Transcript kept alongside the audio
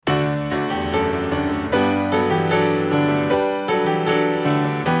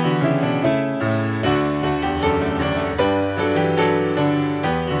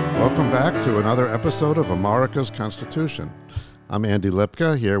to another episode of America's Constitution. I'm Andy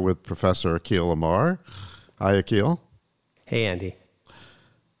Lipka here with Professor Akhil Amar. Hi, Akhil. Hey, Andy.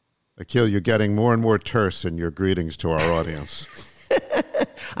 Akhil, you're getting more and more terse in your greetings to our audience.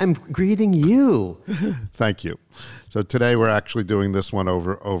 I'm greeting you. Thank you. So today we're actually doing this one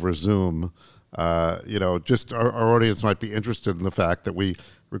over Zoom. Just our audience might be interested in the fact that we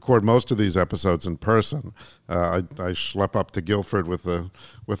record most of these episodes in person. I schlep up to Guilford with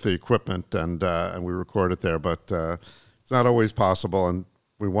the equipment and we record it there, but it's not always possible. And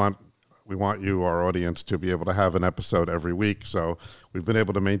we want you, our audience, to be able to have an episode every week. So we've been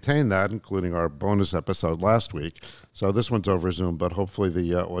able to maintain that, including our bonus episode last week. So this one's over Zoom, but hopefully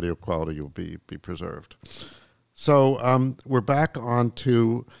the audio quality will be preserved. So we're back on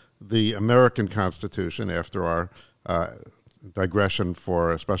to the American Constitution after our digression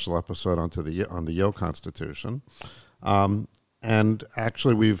for a special episode on the Yale Constitution. And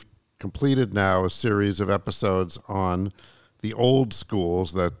actually we've completed now a series of episodes on the old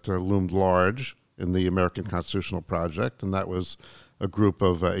schools that loomed large in the American Constitutional Project, and that was a group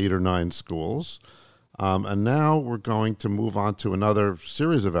of 8 or 9 schools. And now we're going to move on to another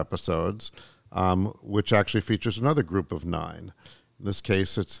series of episodes, which actually features another group of 9. In this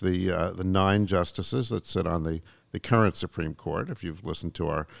case, it's the 9 justices that sit on the current Supreme Court. If you've listened to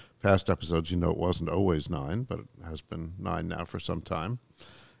our past episodes, you know it wasn't always 9, but it has been 9 now for some time.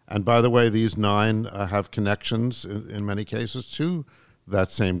 And by the way, these 9 have connections in many cases to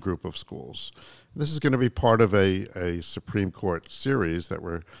that same group of schools. This is going to be part of a Supreme Court series that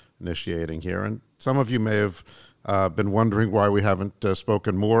we're initiating here. And some of you may have been wondering why we haven't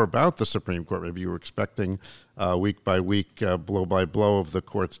spoken more about the Supreme Court. Maybe you were expecting week by week, blow by blow of the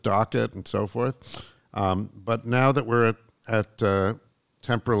court's docket and so forth. But now that we're at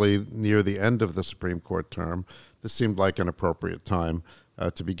temporarily near the end of the Supreme Court term, this seemed like an appropriate time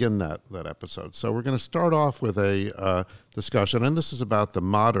to begin that episode. So we're going to start off with a discussion, and this is about the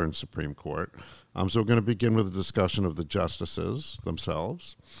modern Supreme Court. So we're going to begin with a discussion of the justices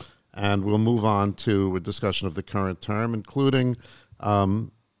themselves, and we'll move on to a discussion of the current term, including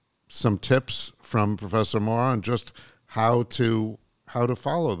some tips from Professor Moore on just how to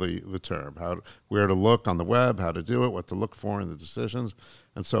follow the term, where to look on the web, how to do it, what to look for in the decisions,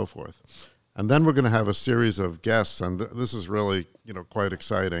 and so forth. And then we're going to have a series of guests, and this is really, quite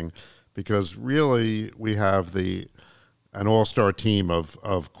exciting, because really we have an all-star team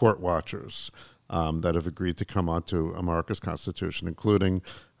of court watchers that have agreed to come on to America's Constitution, including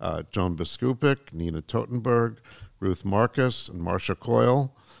Joan Biskupic, Nina Totenberg, Ruth Marcus, and Marcia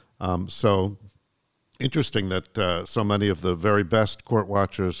Coyle. So interesting that so many of the very best court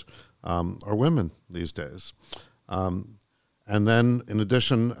watchers are women these days. And then, in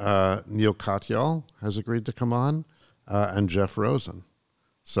addition, Neil Katyal has agreed to come on, and Jeff Rosen.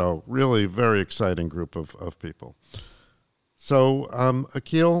 So really very exciting group of people. So,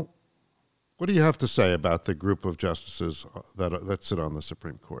 Akhil, what do you have to say about the group of justices that sit on the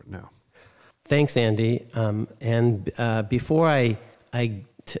Supreme Court now? Thanks, Andy. Before I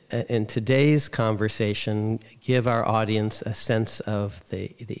in today's conversation, give our audience a sense of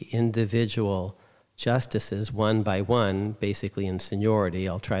the individual justices one by one, basically in seniority,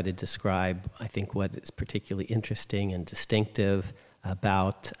 I'll try to describe, I think, what is particularly interesting and distinctive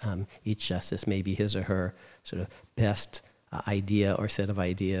about each justice, maybe his or her sort of best idea or set of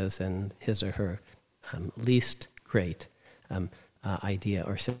ideas, and his or her least great idea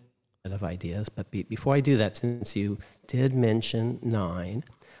or set of ideas. But before I do that, since you did mention 9,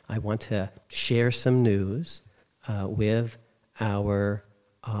 I want to share some news with our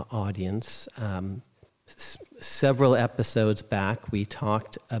audience. Several episodes back, we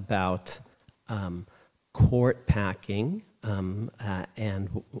talked about court packing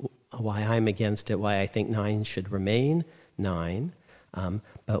and why I'm against it, why I think 9 should remain 9,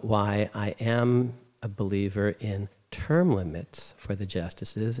 but why I am a believer in term limits for the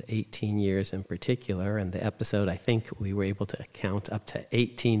justices, 18 years in particular. And the episode, I think we were able to count up to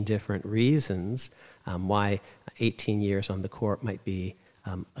 18 different reasons why 18 years on the court might be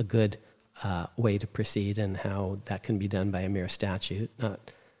a good way to proceed, and how that can be done by a mere statute.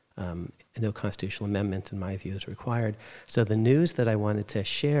 No constitutional amendment, in my view, is required. So the news that I wanted to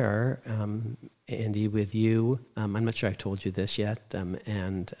share, Andy, with you, I'm not sure I've told you this yet,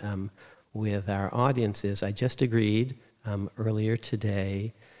 and with our audience is I just agreed earlier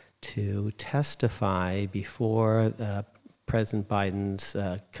today to testify before President Biden's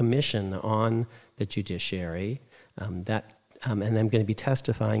commission on the judiciary. And I'm going to be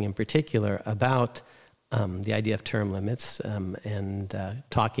testifying in particular about the idea of term limits and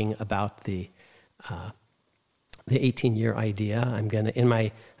talking about the the 18-year idea. I'm going to, in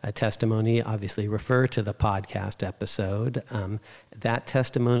my testimony, obviously refer to the podcast episode. That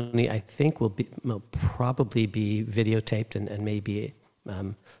testimony, I think, will probably be videotaped and maybe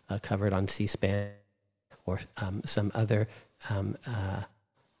covered on C-SPAN or some other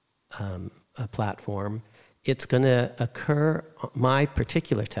platform. It's going to occur, my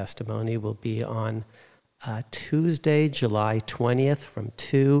particular testimony will be on Tuesday, July 20th from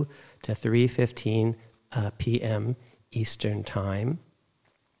 2 to 3:15 p.m. Eastern Time.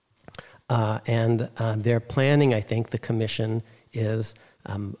 And they're planning, I think, the commission is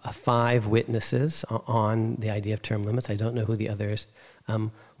 5 witnesses on the idea of term limits. I don't know who the others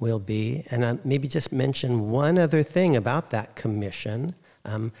will be. And maybe just mention one other thing about that commission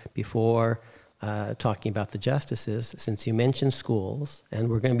before talking about the justices, since you mentioned schools, and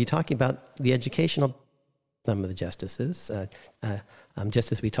we're going to be talking about the educational, some of the justices,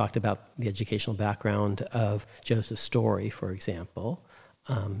 just as we talked about the educational background of Joseph Story, for example,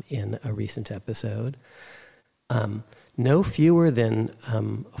 in a recent episode. No fewer than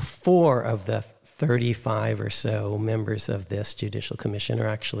 4 of the 35 or so members of this Judicial Commission are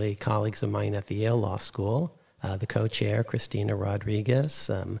actually colleagues of mine at the Yale Law School. The co-chair, Christina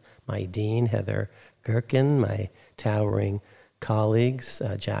Rodriguez, my dean, Heather Gerken, my towering colleagues,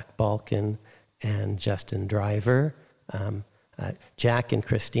 Jack Balkin and Justin Driver. Jack and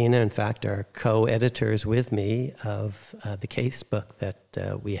Christina, in fact, are co-editors with me of the case book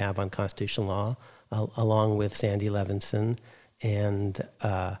that we have on constitutional law, along with Sandy Levinson and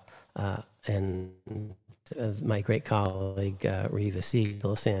my great colleague, Reva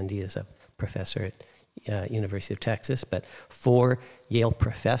Siegel. Sandy is a professor at University of Texas, but 4 Yale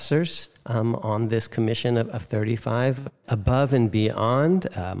professors on this commission of 35, above and beyond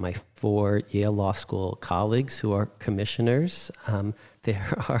my 4 Yale Law School colleagues who are commissioners.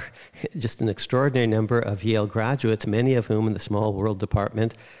 There are just an extraordinary number of Yale graduates, many of whom in the Small World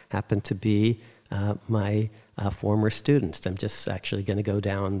Department happen to be my former students. I'm just actually going to go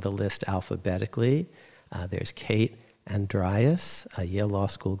down the list alphabetically. There's Kate Andreas, a Yale Law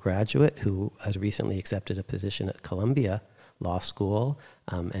School graduate who has recently accepted a position at Columbia Law School.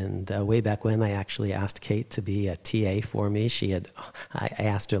 And way back when, I actually asked Kate to be a TA for me. I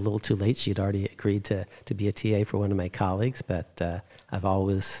asked her a little too late. She had already agreed to be a TA for one of my colleagues, but I've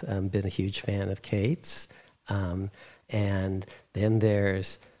always been a huge fan of Kate's. And then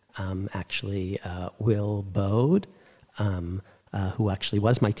there's actually Will Bode, who actually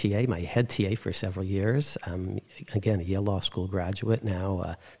was my TA, my head TA for several years. Again, a Yale Law School graduate, now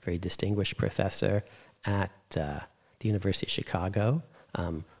a very distinguished professor at the University of Chicago,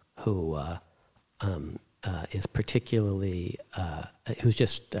 who is particularly, who's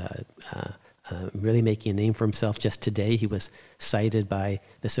just really making a name for himself. Just today, he was cited by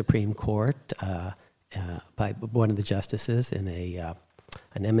the Supreme Court by one of the justices in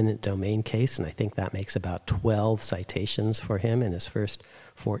an eminent domain case, and I think that makes about 12 citations for him in his first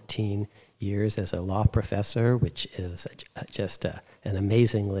 14 years as a law professor, which is just an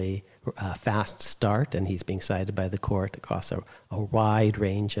amazingly fast start, and he's being cited by the court across a wide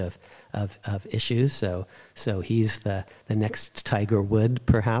range of issues. So he's the next Tiger Wood,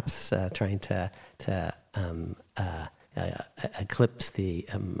 perhaps, trying to eclipse the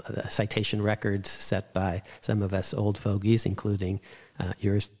citation records set by some of us old fogies, including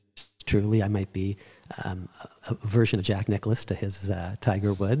yours truly. I might be a version of Jack Nicklaus to his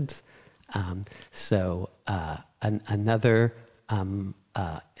Tiger Woods. Another,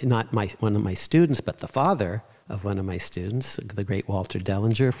 not one of my students, but the father of one of my students, the great Walter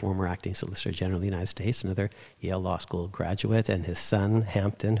Dellinger, former acting Solicitor General of the United States, another Yale Law School graduate, and his son,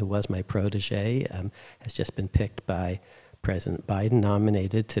 Hampton, who was my protege, has just been picked by President Biden,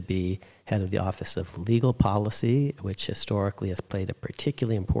 nominated to be head of the Office of Legal Policy, which historically has played a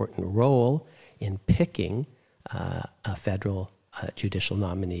particularly important role in picking federal judicial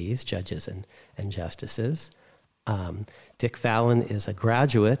nominees, judges and justices. Dick Fallon is a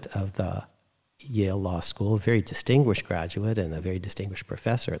graduate of the Yale Law School, a very distinguished graduate and a very distinguished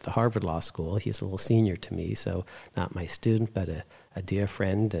professor at the Harvard Law School. He's a little senior to me, so not my student, but a dear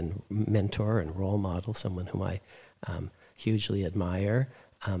friend and mentor and role model, someone whom I hugely admire.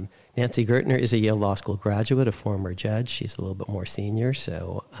 Nancy Gertner is a Yale Law School graduate, a former judge. She's a little bit more senior,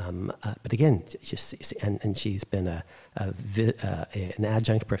 so but again, and she's been an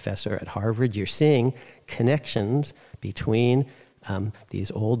adjunct professor at Harvard. You're seeing connections between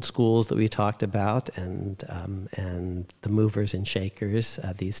these old schools that we talked about and the movers and shakers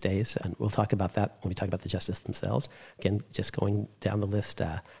these days, and we'll talk about that when we talk about the justices themselves. Again, just going down the list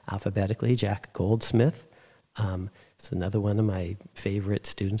alphabetically, Jack Goldsmith. It's another one of my favorite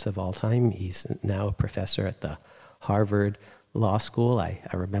students of all time. He's now a professor at the Harvard Law School. I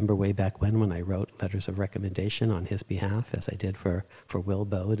remember way back when I wrote letters of recommendation on his behalf, as I did for Will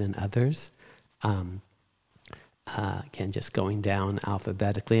Bode and others. Again, just going down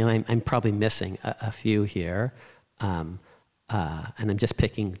alphabetically, and I'm probably missing a few here. And I'm just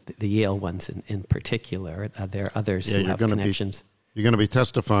picking the Yale ones in particular. There are others who have connections. You're going to be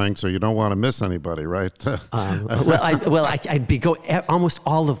testifying, so you don't want to miss anybody, right? I'd be almost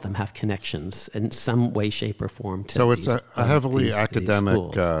all of them have connections in some way, shape, or form to So it's these, a heavily academic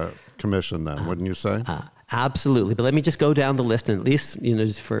schools. Commission then, wouldn't you say? Absolutely, but let me just go down the list and at least,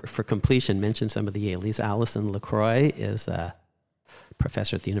 just for completion, mention some of the Yale's. Alison LaCroix is a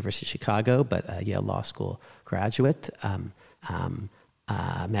professor at the University of Chicago, but a Yale Law School graduate.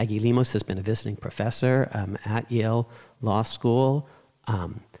 Maggie Lemos has been a visiting professor at Yale Law School.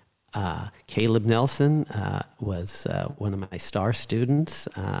 Caleb Nelson was one of my star students.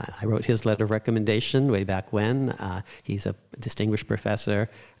 I wrote his letter of recommendation way back when. He's a distinguished professor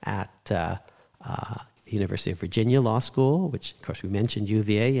at the University of Virginia Law School, which, of course, we mentioned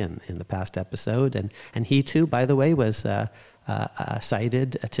UVA in the past episode. And he, too, by the way, was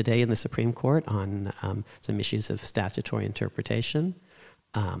cited today in the Supreme Court on some issues of statutory interpretation.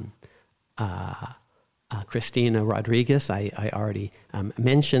 Christina Rodriguez, I already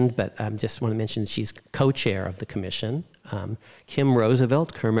mentioned, but just want to mention she's co-chair of the commission. Kim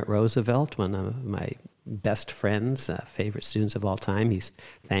Roosevelt, Kermit Roosevelt, one of my best friends, favorite students of all time. He's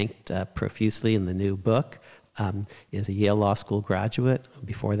thanked profusely in the new book. Is a Yale Law School graduate.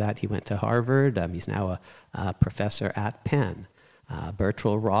 Before that, he went to Harvard. He's now a professor at Penn.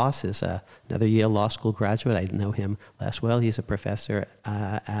 Bertrell Ross is another Yale Law School graduate. I know him less well. He's a professor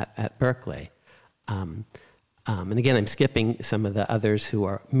at Berkeley. And again, I'm skipping some of the others who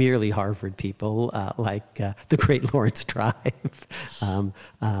are merely Harvard people, like the great Lawrence Tribe,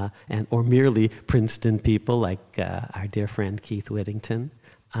 or merely Princeton people, like our dear friend Keith Whittington.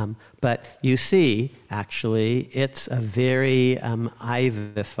 But you see, actually, it's a very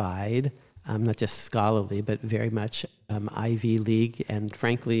Ivy-fied, not just scholarly, but very much Ivy League and,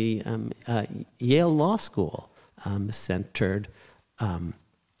 frankly, Yale Law School centered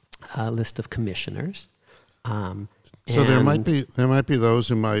list of commissioners. So there might be those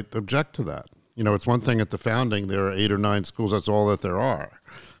who might object to that. It's one thing at the founding there are 8 or 9 schools. That's all that there are.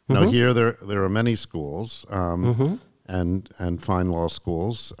 Here there are many schools and fine law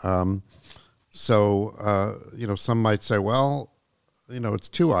schools. So some might say, well, it's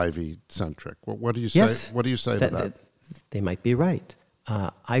too Ivy centric. What do you say? Yes, what do you say to that? They might be right.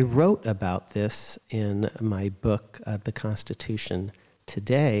 I wrote about this in my book, The Constitution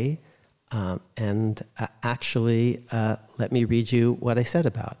Today. And actually, let me read you what I said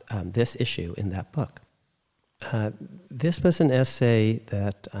about this issue in that book. This was an essay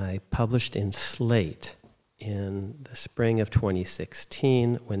that I published in Slate in the spring of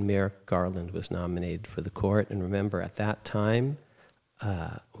 2016 when Merrick Garland was nominated for the court. And remember, at that time,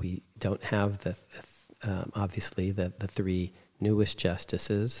 we don't have obviously the 3 newest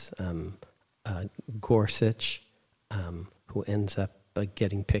justices, Gorsuch, who ends up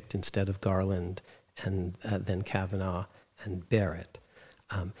getting picked instead of Garland, and then Kavanaugh and Barrett.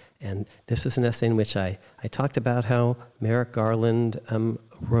 And this was an essay in which I talked about how Merrick Garland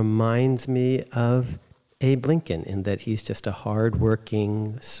reminds me of Abe Lincoln in that he's just a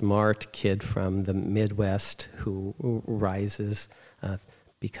hardworking, smart kid from the Midwest who rises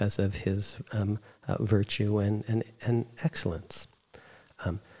because of his virtue and excellence.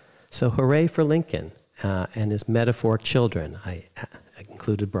 So hooray for Lincoln and his metaphoric children. I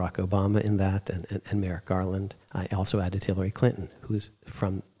included Barack Obama in that and Merrick Garland. I also added Hillary Clinton, who's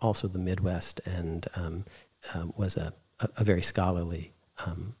from also the Midwest and was a very scholarly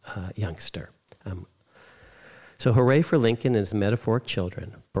youngster. So hooray for Lincoln and his metaphoric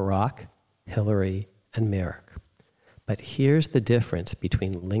children, Barack, Hillary, and Merrick. But here's the difference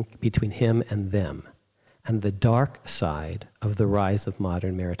between him and them, and the dark side of the rise of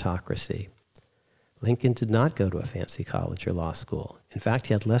modern meritocracy. Lincoln did not go to a fancy college or law school. In fact,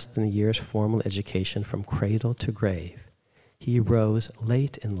 he had less than a year's formal education from cradle to grave. He rose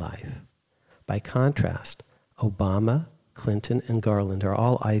late in life. By contrast, Obama, Clinton, and Garland are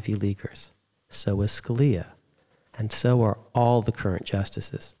all Ivy Leaguers. So is Scalia. And so are all the current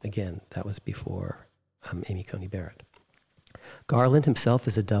justices. Again, that was before Amy Coney Barrett. Garland himself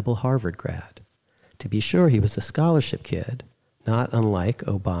is a double Harvard grad. To be sure, he was a scholarship kid, not unlike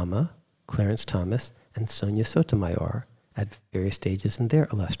Obama, Clarence Thomas, and Sonia Sotomayor at various stages in their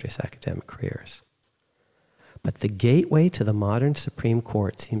illustrious academic careers. But the gateway to the modern Supreme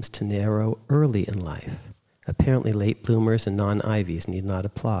Court seems to narrow early in life. Apparently, late bloomers and non-Ivies need not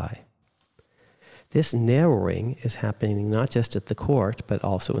apply. This narrowing is happening not just at the court, but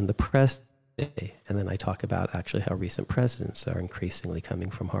also in the present day. And then I talk about actually how recent presidents are increasingly coming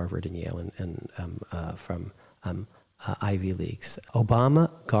from Harvard and Yale and from Ivy Leagues.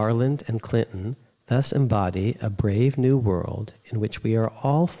 Obama, Garland, and Clinton thus embody a brave new world in which we are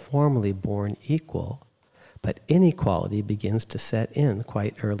all formally born equal, but inequality begins to set in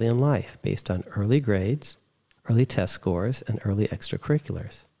quite early in life based on early grades, early test scores, and early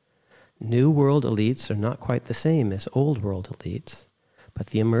extracurriculars. New world elites are not quite the same as old world elites, but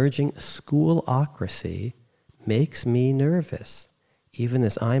the emerging schoolocracy makes me nervous, even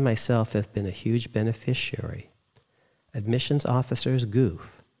as I myself have been a huge beneficiary. Admissions officers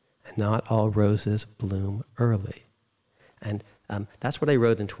goof, and not all roses bloom early. And that's what I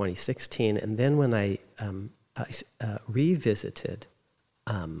wrote in 2016. And then when I revisited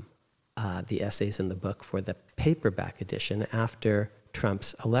the essays in the book for the paperback edition after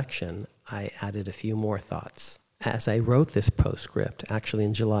Trump's election, I added a few more thoughts. As I wrote this postscript, actually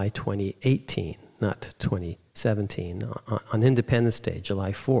in July 2018, not 2017, on Independence Day,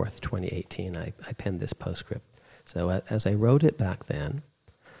 July 4th, 2018, I penned this postscript. So as I wrote it back then,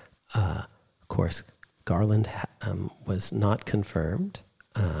 of course, Garland was not confirmed.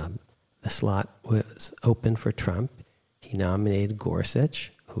 The slot was open for Trump. He nominated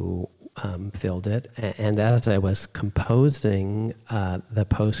Gorsuch, who filled it. And as I was composing the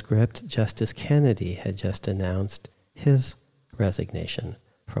postscript, Justice Kennedy had just announced his resignation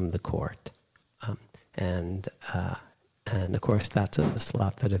from the court. And of course, that's the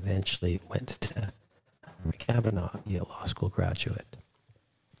slot that eventually went to Henry Kavanaugh, Yale Law School graduate.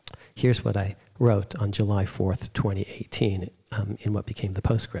 Here's what I wrote on July 4th, 2018, in what became the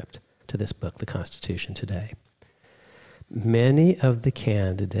postscript to this book, The Constitution Today. Many of the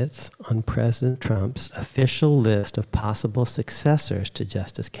candidates on President Trump's official list of possible successors to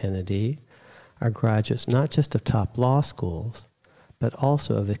Justice Kennedy are graduates not just of top law schools, but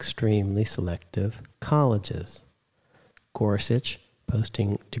also of extremely selective colleges. Gorsuch,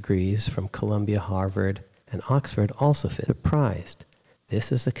 boasting degrees from Columbia, Harvard, and Oxford, also fit prized.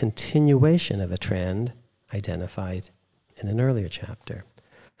 This is a continuation of a trend identified in an earlier chapter.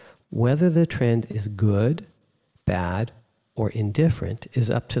 Whether the trend is good, bad, or indifferent is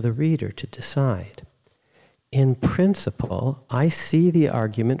up to the reader to decide. In principle, I see the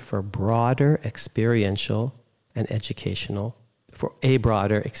argument for a broader experiential and educational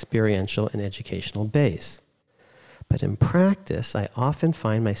base. But in practice, I often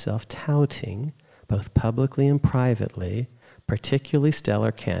find myself touting, both publicly and privately, particularly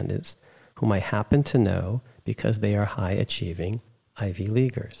stellar candidates whom I happen to know because they are high-achieving Ivy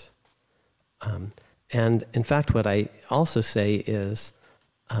Leaguers. And in fact, what I also say is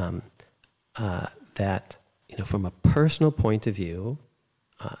that, from a personal point of view,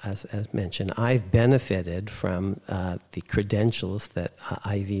 as mentioned, I've benefited from the credentials that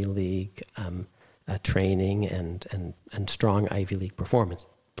Ivy League training and strong Ivy League performance,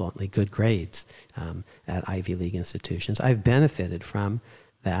 bluntly good grades at Ivy League institutions. I've benefited from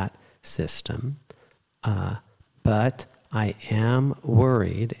that system, but I am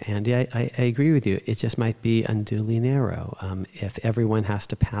worried, Andy, I agree with you, it just might be unduly narrow if everyone has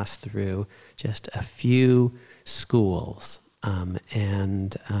to pass through just a few schools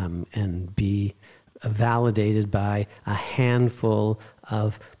and be validated by a handful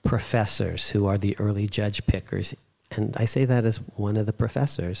of professors who are the early judge pickers. And I say that as one of the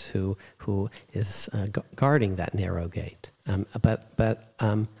professors who is guarding that narrow gate.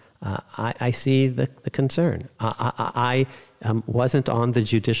 I see the concern. I wasn't on the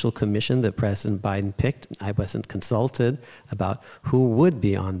judicial commission that President Biden picked. I wasn't consulted about who would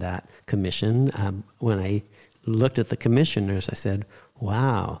be on that commission. When I looked at the commissioners, I said,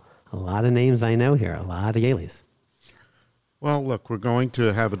 wow, a lot of names I know here, a lot of Yaleys. Well, look, we're going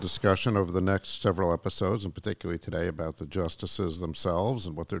to have a discussion over the next several episodes, and particularly today, about the justices themselves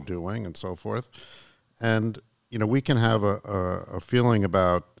and what they're doing and so forth. And, we can have a feeling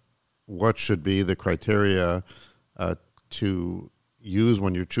about what should be the criteria to use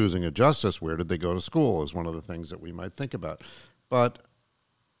when you're choosing a justice. Where did they go to school is one of the things that we might think about. But,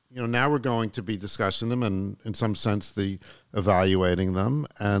 now we're going to be discussing them and, in some sense, evaluating them,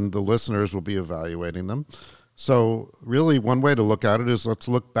 and the listeners will be evaluating them. So really one way to look at it is let's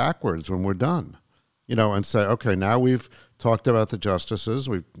look backwards when we're done, and say, okay, now we've talked about the justices.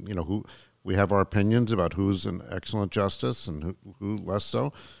 We have our opinions about who's an excellent justice and who less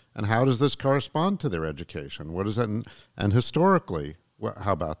so. And how does this correspond to their education? What is that? And historically,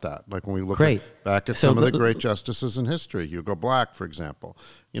 how about that? Like when we look back at some of the great justices in history, Hugo Black, for example,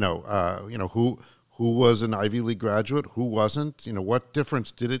 who was an Ivy League graduate, who wasn't, what difference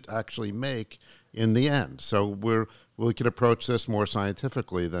did it actually make in the end. So we can approach this more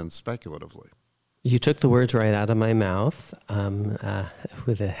scientifically than speculatively. You took the words right out of my mouth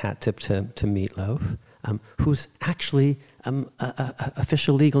with a hat tip to Meatloaf, whose actually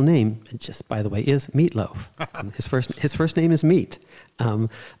official legal name, just by the way, is Meatloaf. His first name is Meat.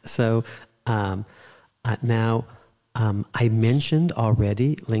 Now, I mentioned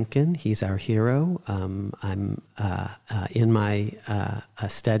already Lincoln. He's our hero. I'm in my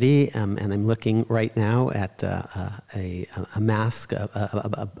study, and I'm looking right now at a mask of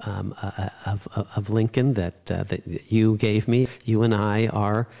Lincoln that you gave me. You and I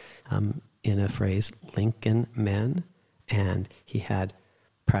are, in a phrase, Lincoln men, and he had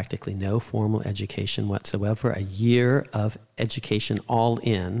practically no formal education whatsoever, a year of education all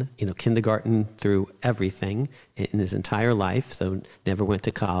in, kindergarten through everything in his entire life, so never went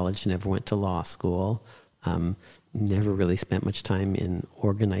to college, never went to law school, never really spent much time in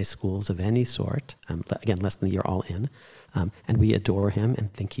organized schools of any sort, again, less than a year all in, and we adore him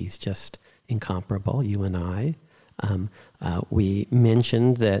and think he's just incomparable, you and I. We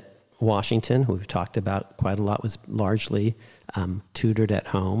mentioned that Washington, who we've talked about quite a lot, was largely tutored at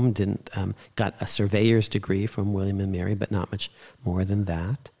home, got a surveyor's degree from William and Mary, but not much more than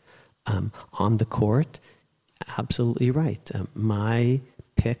that. On the court, absolutely right. My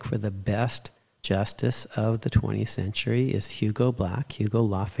pick for the best justice of the 20th century is Hugo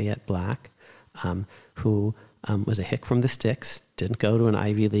Lafayette Black, who was a hick from the sticks, didn't go to an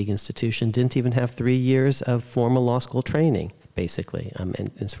Ivy League institution, didn't even have 3 years of formal law school training, basically,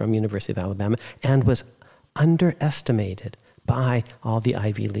 and is from University of Alabama, and was underestimated by all the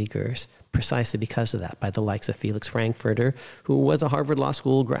Ivy Leaguers precisely because of that, by the likes of Felix Frankfurter, who was a Harvard Law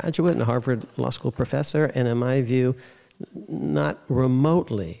School graduate and a Harvard Law School professor, and in my view, not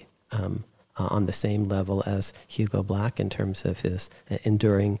remotely on the same level as Hugo Black in terms of his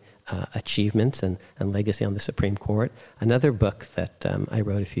enduring achievements and legacy on the Supreme Court. Another book that I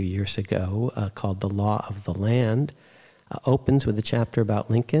wrote a few years ago called The Law of the Land opens with a chapter about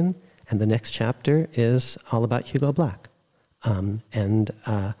Lincoln, and the next chapter is all about Hugo Black.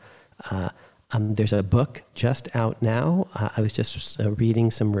 There's a book just out now. I was just reading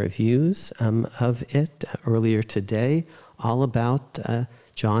some reviews of it earlier today, all about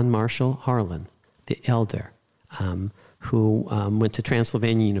John Marshall Harlan, the elder, who went to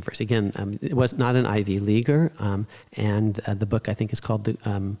Transylvania University. Again, it was not an Ivy Leaguer, and the book I think is called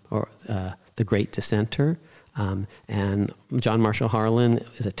The Great Dissenter. And John Marshall Harlan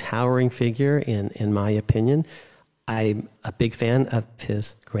is a towering figure in my opinion. I'm a big fan of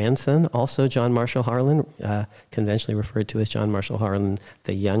his grandson, also John Marshall Harlan, conventionally referred to as John Marshall Harlan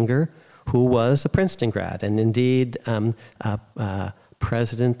the Younger, who was a Princeton grad and indeed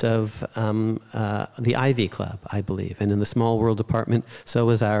president of the Ivy Club, I believe. And in the Small World Department, so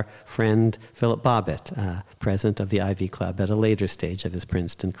was our friend Philip Bobbitt, president of the Ivy Club at a later stage of his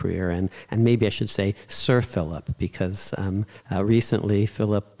Princeton career. And maybe I should say Sir Philip, because recently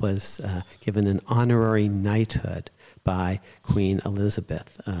Philip was given an honorary knighthood by Queen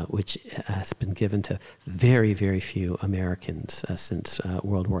Elizabeth, which has been given to very, very few Americans since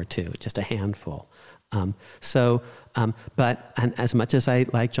World War II, just a handful. But as much as I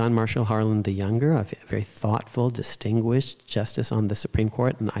like John Marshall Harlan the Younger, a very thoughtful, distinguished justice on the Supreme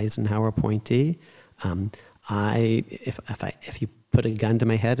Court, an Eisenhower appointee, if you put a gun to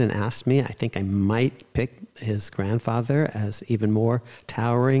my head and asked me, I think I might pick his grandfather as even more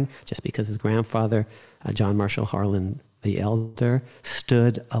towering, just because his grandfather, John Marshall Harlan the Elder,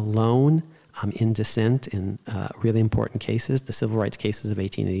 stood alone in dissent in really important cases, the civil rights cases of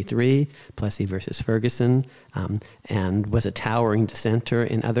 1883, Plessy versus Ferguson, and was a towering dissenter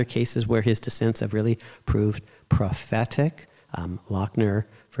in other cases where his dissents have really proved prophetic. Lochner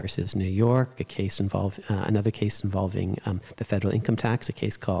versus New York, another case involving the federal income tax, a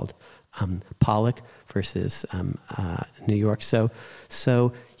case called Pollock versus New York.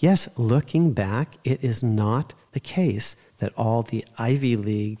 So yes, looking back, it is not the case that all the Ivy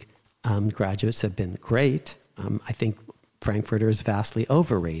League graduates have been great. I think Frankfurter is vastly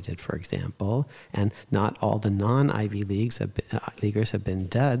overrated, for example, and not all the non-Ivy Leaguers have been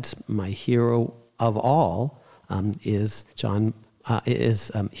duds. My hero of all is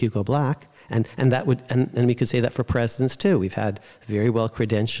Hugo Black, and we could say that for presidents too. We've had very well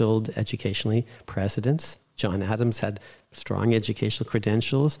credentialed educationally presidents. John Adams had strong educational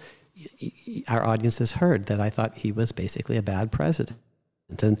credentials. Our audience has heard that I thought he was basically a bad president.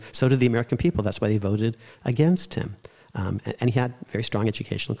 And so did the American people. That's why they voted against him. And he had very strong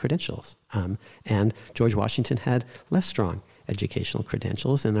educational credentials. And George Washington had less strong educational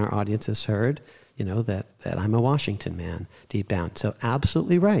credentials, and our audience has heard, that I'm a Washington man deep down. So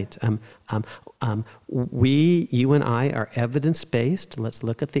absolutely right. You and I are evidence-based. Let's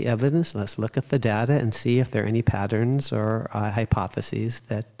look at the evidence. Let's look at the data and see if there are any patterns or hypotheses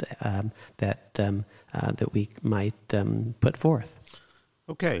that we might put forth.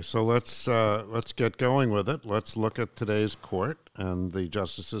 Okay, so let's get going with it. Let's look at today's court and the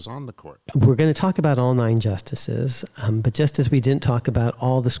justices on the court. We're going to talk about all 9 justices, but just as we didn't talk about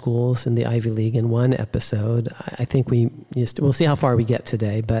all the schools in the Ivy League in one episode, I think we'll see how far we get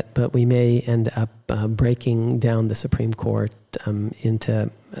today, but we may end up breaking down the Supreme Court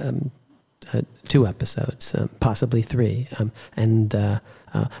into 2 episodes, possibly 3, and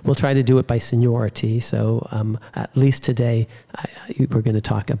we'll try to do it by seniority. So at least today, we're going to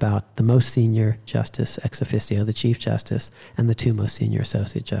talk about the most senior justice ex officio, the Chief Justice, and the 2 most senior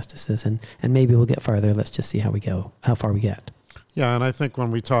associate justices. And maybe we'll get farther. Let's just see how far we get. Yeah, and I think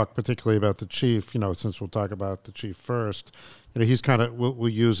when we talk particularly about the Chief, since we'll talk about the Chief first, he's we'll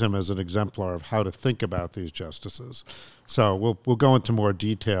use him as an exemplar of how to think about these justices. So we'll go into more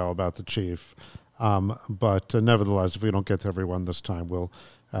detail about the Chief. But nevertheless, if we don't get to everyone this time,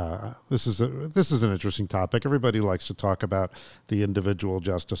 this is an interesting topic. Everybody likes to talk about the individual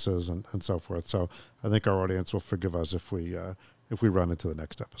justices and so forth. So I think our audience will forgive us if we run into the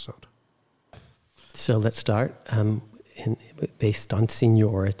next episode. So let's start based on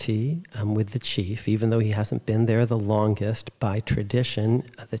seniority with the Chief. Even though he hasn't been there the longest, by tradition,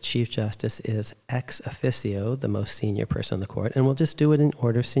 the Chief Justice is ex officio, the most senior person on the court. And we'll just do it in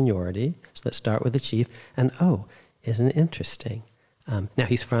order of seniority. So let's start with the Chief. And isn't it interesting? Now,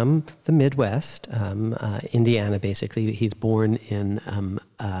 he's from the Midwest, Indiana, basically. He's born in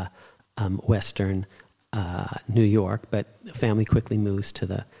western New York, but the family quickly moves to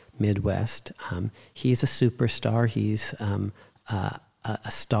the Midwest. He's a superstar. He's a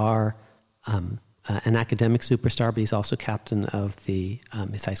star, an academic superstar, but he's also captain of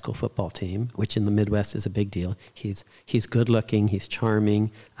his high school football team, which in the Midwest is a big deal. He's good looking. He's charming.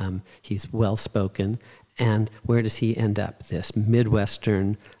 He's well spoken. And where does he end up? This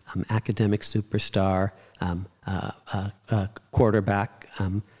Midwestern academic superstar, quarterback.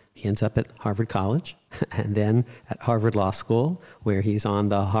 He ends up at Harvard College and then at Harvard Law School, where he's on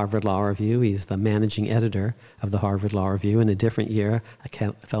the Harvard Law Review. He's the managing editor of the Harvard Law Review. In a different year,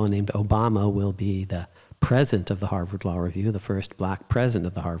 a fellow named Obama will be the president of the Harvard Law Review, the first black president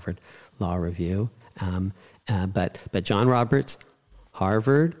of the Harvard Law Review. But John Roberts,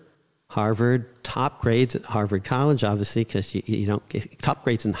 Harvard, top grades at Harvard College, obviously, because you don't get top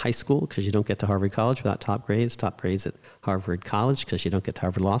grades in high school because you don't get to Harvard College without top grades at Harvard College because you don't get to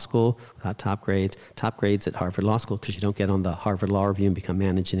Harvard Law School without top grades at Harvard Law School because you don't get on the Harvard Law Review and become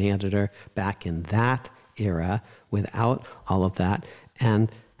managing editor back in that era without all of that.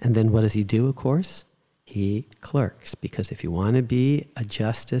 And then what does he do, of course? He clerks, because if you want to be a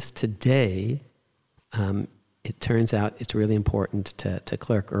justice today, it turns out it's really important to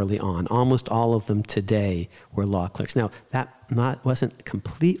clerk early on. Almost all of them today were law clerks. Now, that wasn't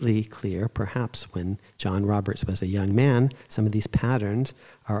completely clear, perhaps, when John Roberts was a young man. Some of these patterns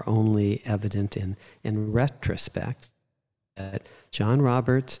are only evident in retrospect. That John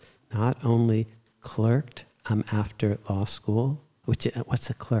Roberts not only clerked after law school, what's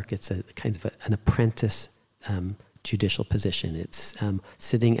a clerk? It's a kind of an apprentice judicial position. It's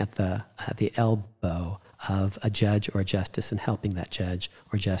sitting at the elbow of a judge or a justice and helping that judge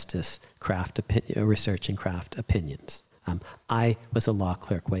or justice research and craft opinions. I was a law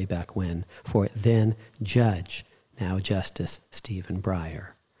clerk way back when for then Judge, now Justice Stephen Breyer,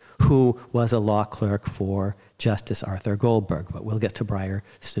 who was a law clerk for Justice Arthur Goldberg, but we'll get to Breyer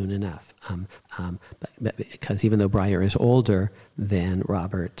soon enough. But because even though Breyer is older than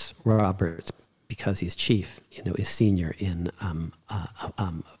Roberts, because he's chief, is senior in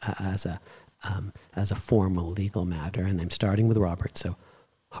as a formal legal matter. And I'm starting with Roberts. So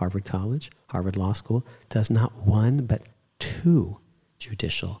Harvard College, Harvard Law School does not one but 2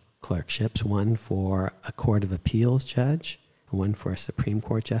 judicial clerkships, one for a Court of Appeals judge and one for a Supreme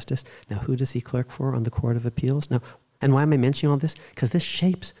Court justice. Now, who does he clerk for on the Court of Appeals? Now, and why am I mentioning all this? Because this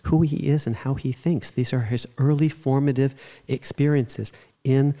shapes who he is and how he thinks. These are his early formative experiences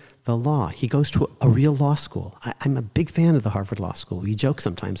in the law. He goes to a real law school. I'm a big fan of the Harvard Law School. We joke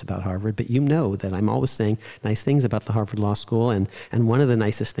sometimes about Harvard, but you know that I'm always saying nice things about the Harvard Law School. And one of the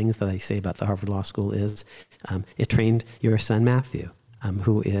nicest things that I say about the Harvard Law School is it trained your son Matthew,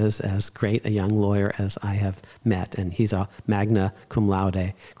 who is as great a young lawyer as I have met. And he's a magna cum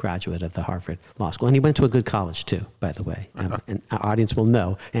laude graduate of the Harvard Law School. And he went to a good college too, by the way. And our audience will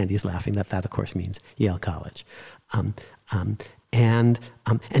know, and he's laughing, that of course means Yale College. And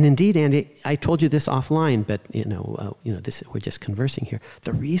indeed, Andy, I told you this offline, but this we're just conversing here.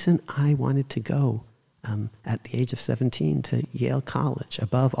 The reason I wanted to go at the age of 17 to Yale College,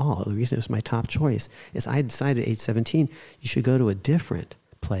 above all, the reason it was my top choice is I decided at age 17 you should go to a different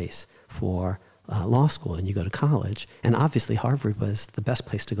place for law school and you go to college. And obviously Harvard was the best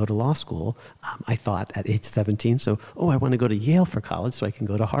place to go to law school, I thought, at age 17. So, I want to go to Yale for college so I can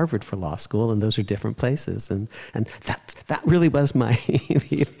go to Harvard for law school, and those are different places. And that really was my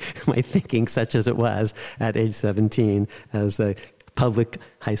my thinking, such as it was at age 17 as a public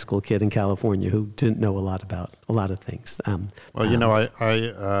high school kid in California who didn't know a lot about a lot of things. I'm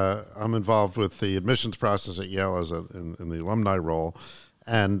involved with the admissions process at Yale in the alumni role.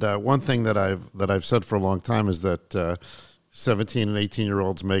 And one thing that I've said for a long time is that 17 and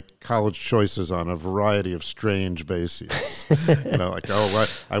 18-year-olds make college choices on a variety of strange bases.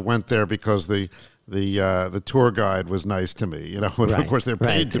 I went there because the tour guide was nice to me. Right, of course they're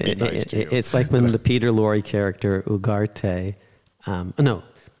paid to be nice to you. It's like when the Peter Lorre character Ugarte.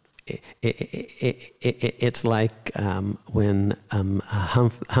 It's like when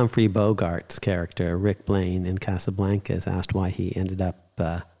Humphrey Bogart's character, Rick Blaine in Casablanca, is asked why he ended up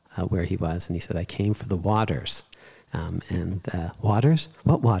where he was, and he said, "I came for the waters." Waters?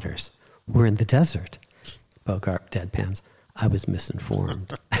 What waters? We're in the desert. Bogart deadpans. I was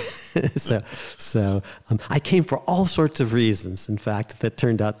misinformed. So I came for all sorts of reasons, in fact, that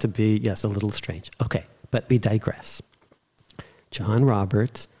turned out to be, yes, a little strange. Okay, but we digress. John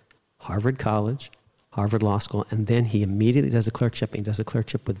Roberts, Harvard College, Harvard Law School, and then he immediately does a clerkship, and he does a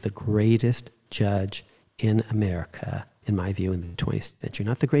clerkship with the greatest judge in America, in my view, in the 20th century.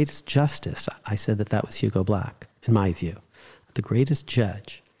 Not the greatest justice. I said that was Hugo Black, in my view. The greatest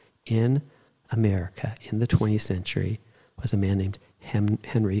judge in America in the 20th century was a man named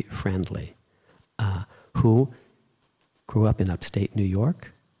Henry Friendly, who grew up in upstate New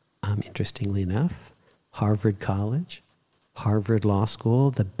York, interestingly enough, Harvard College, Harvard Law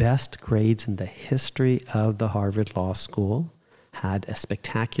School, the best grades in the history of the Harvard Law School, had a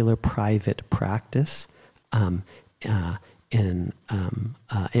spectacular private practice, ends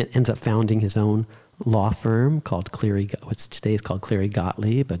up founding his own law firm called Cleary, what's today is called Cleary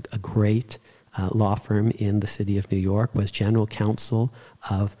Gottlieb, a great law firm in the city of New York, was general counsel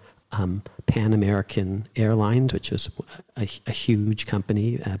of Pan American Airlines, which was a huge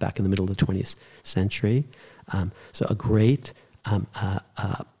company back in the middle of the 20th century. So a great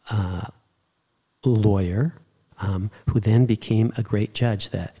lawyer who then became a great judge,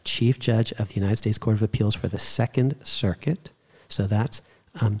 the chief judge of the United States Court of Appeals for the Second Circuit. So that's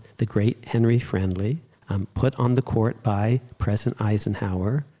the great Henry Friendly, put on the court by President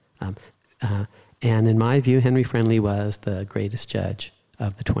Eisenhower. And in my view, Henry Friendly was the greatest judge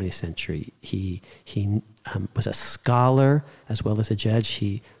of the 20th century. He was a scholar as well as a judge.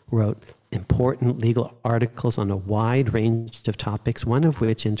 He wrote important legal articles on a wide range of topics, one of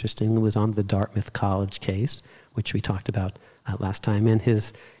which, interestingly, was on the Dartmouth College case, which we talked about last time. And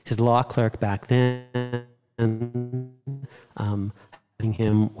his law clerk back then, having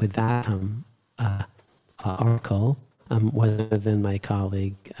him with that article, was other than my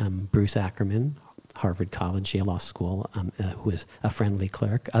colleague Bruce Ackerman, Harvard College, Yale Law School, who is a friendly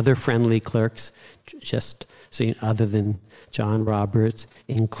clerk. Other friendly clerks, just so other than John Roberts,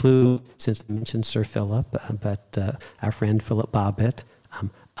 include, since I mentioned Sir Philip, but our friend Philip Bobbitt,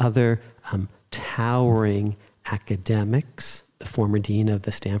 other towering academics, the former dean of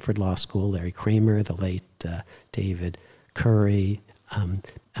the Stanford Law School, Larry Kramer, the late David Curry,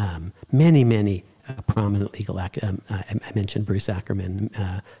 many prominent legal, I mentioned Bruce Ackerman,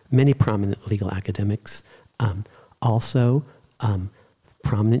 many prominent legal academics, also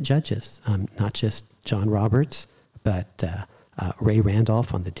prominent judges, not just John Roberts, but Ray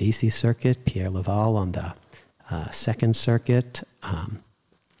Randolph on the D.C. Circuit, Pierre Laval on the Second Circuit,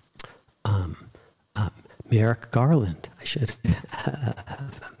 Merrick Garland, I should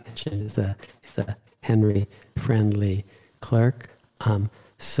mention, is a Henry Friendly clerk.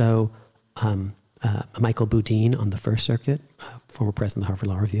 Michael Boudin on the First Circuit, former president of the Harvard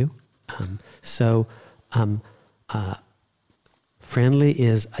Law Review. Friendly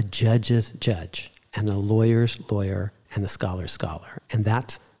is a judge's judge and a lawyer's lawyer and a scholar's scholar. And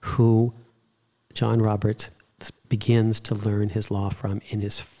that's who John Roberts begins to learn his law from in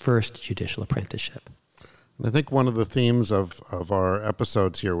his first judicial apprenticeship. And I think one of the themes of our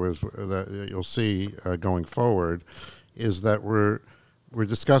episodes here was that you'll see going forward is that we're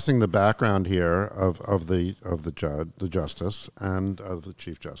discussing the background here of the judge, the justice, and of the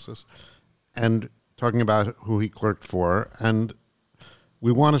chief justice, and talking about who he clerked for, and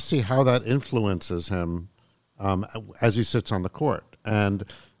we want to see how that influences him as he sits on the court. And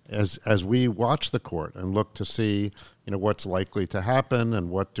as we watch the court and look to see, what's likely to happen and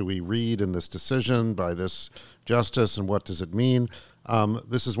what do we read in this decision by this justice and what does it mean,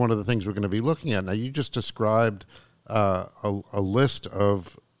 this is one of the things we're going to be looking at. Now, you just described a list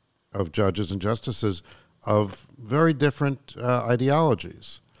of judges and justices of very different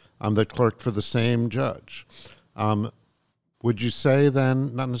ideologies that clerked for the same judge. Would you say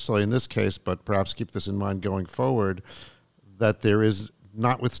then, not necessarily in this case, but perhaps keep this in mind going forward, that there is,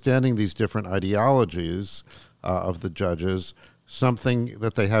 notwithstanding these different ideologies of the judges, something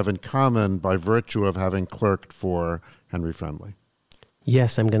that they have in common by virtue of having clerked for Henry Friendly?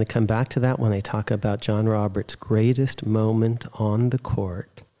 Yes, I'm going to come back to that when I talk about John Roberts' greatest moment on the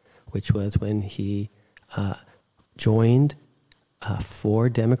court, which was when he joined 4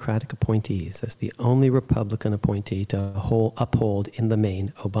 Democratic appointees as the only Republican appointee to uphold in the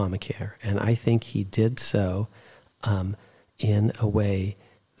main Obamacare. And I think he did so in a way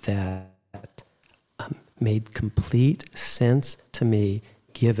that made complete sense to me,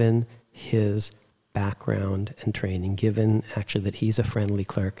 given his background and training, given actually that he's a Friendly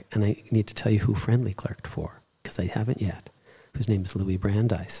clerk. And I need to tell you who Friendly clerked for, because I haven't yet, whose name is Louis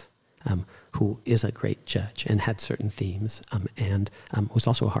Brandeis, who is a great judge and had certain themes, and was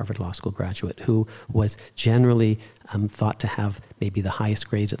also a Harvard Law School graduate, who was generally thought to have maybe the highest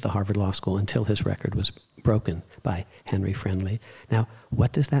grades at the Harvard Law School until his record was broken by Henry Friendly. Now,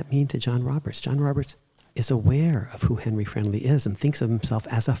 what does that mean to John Roberts? John Roberts is aware of who Henry Friendly is and thinks of himself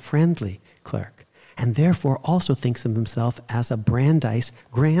as a Friendly clerk, and therefore also thinks of himself as a Brandeis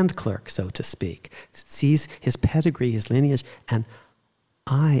grand clerk, so to speak, sees his pedigree, his lineage, and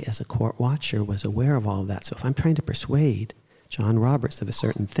I, as a court watcher, was aware of all of that. So if I'm trying to persuade John Roberts of a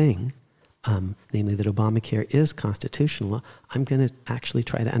certain thing, namely that Obamacare is constitutional, I'm going to actually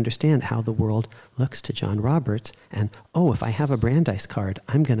try to understand how the world looks to John Roberts. And, if I have a Brandeis card,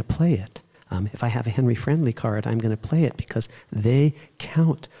 I'm going to play it. If I have a Henry Friendly card, I'm going to play it because they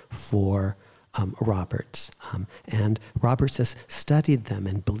count for Roberts. And Roberts has studied them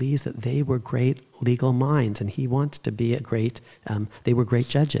and believes that they were great legal minds, and he wants to be they were great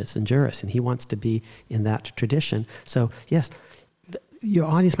judges and jurists, and he wants to be in that tradition. So, yes, your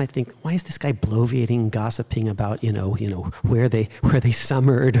audience might think, why is this guy bloviating, gossiping about, where they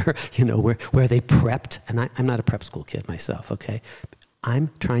summered or, where they prepped? And I'm not a prep school kid myself, okay?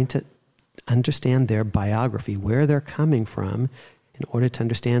 I'm trying to understand their biography, where they're coming from, in order to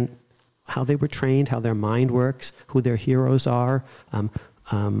understand how they were trained, how their mind works, who their heroes are,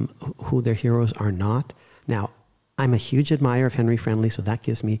 who their heroes are not. Now, I'm a huge admirer of Henry Friendly, so that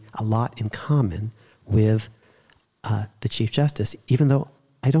gives me a lot in common with the Chief Justice, even though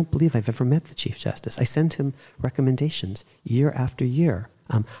I don't believe I've ever met the Chief Justice. I send him recommendations year after year.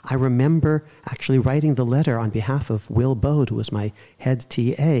 I remember actually writing the letter on behalf of Will Bode, who was my head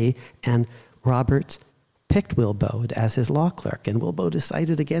TA, and Roberts picked Will Bode as his law clerk. And Will Bode is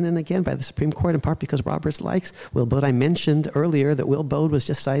cited again and again by the Supreme Court, in part because Roberts likes Will Bode. I mentioned earlier that Will Bode was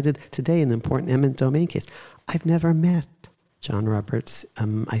just cited today in an important eminent domain case. I've never met John Roberts.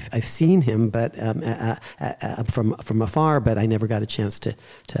 I've seen him, but from afar, but I never got a chance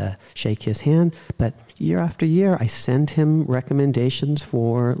to shake his hand. But year after year, I send him recommendations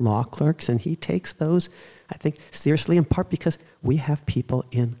for law clerks, and he takes those, I think, seriously, in part because we have people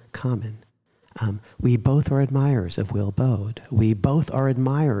in common. We both are admirers of Will Bode. We both are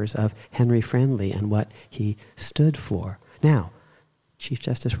admirers of Henry Friendly and what he stood for. Now, Chief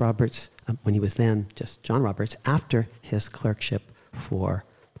Justice Roberts, when he was then just John Roberts, after his clerkship for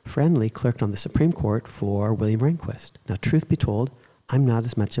Friendly, clerked on the Supreme Court for William Rehnquist. Now, truth be told, I'm not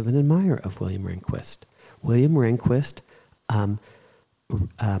as much of an admirer of William Rehnquist. William Rehnquist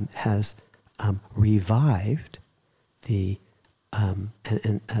has revived the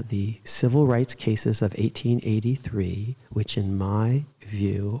civil rights cases of 1883, which in my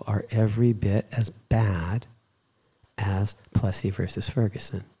view are every bit as bad as Plessy versus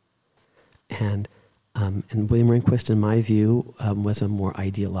Ferguson. And William Rehnquist, in my view, was a more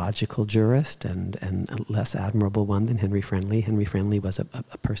ideological jurist and a less admirable one than Henry Friendly. Henry Friendly was a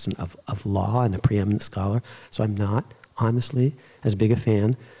person of law and a preeminent scholar, so I'm not, honestly, as big a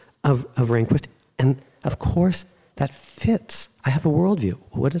fan of Rehnquist. And, of course, that fits. I have a worldview.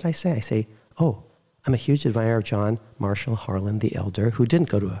 What did I say? I say, I'm a huge admirer of John Marshall Harlan the Elder, who didn't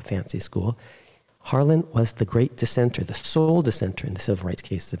go to a fancy school. Harlan was the great dissenter, the sole dissenter in the civil rights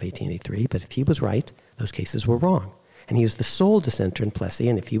cases of 1883, but if he was right, those cases were wrong. And he was the sole dissenter in Plessy,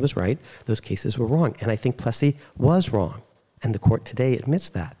 and if he was right, those cases were wrong. And I think Plessy was wrong, and the court today admits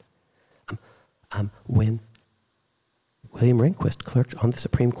that. When William Rehnquist clerked on the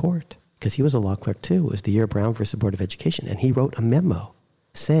Supreme Court, because he was a law clerk too. It was the year Brown versus Board of Education. And he wrote a memo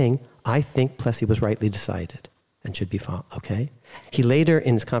saying, I think Plessy was rightly decided and should be followed, okay? He later,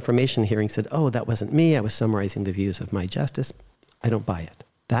 in his confirmation hearing, said, oh, that wasn't me. I was summarizing the views of my justice. I don't buy it.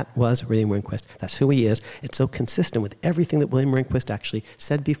 That was William Rehnquist. That's who he is. It's so consistent with everything that William Rehnquist actually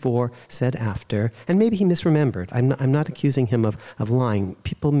said before, said after, and maybe he misremembered. I'm not accusing him of lying.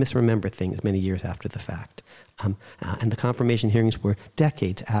 People misremember things many years after the fact. And the confirmation hearings were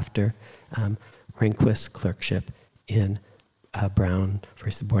decades after Rehnquist's clerkship in Brown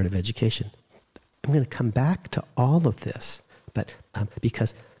versus Board of Education. I'm going to come back to all of this, but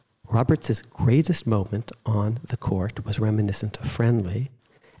because Roberts' greatest moment on the court was reminiscent of Friendly,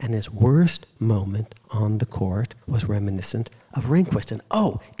 and his worst moment on the court was reminiscent of Rehnquist. And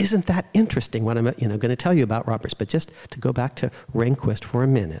isn't that interesting what I'm going to tell you about Roberts? But just to go back to Rehnquist for a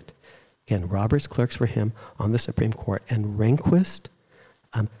minute. Again, Roberts clerks for him on the Supreme Court, and Rehnquist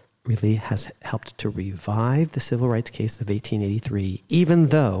really has helped to revive the civil rights case of 1883, even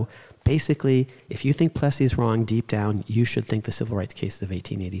though basically, if you think Plessy's wrong deep down, you should think the civil rights cases of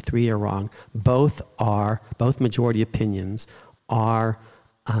 1883 are wrong. Both majority opinions are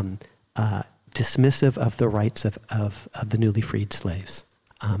dismissive of the rights of the newly freed slaves.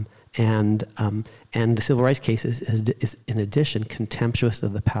 And the civil rights case is, in addition, contemptuous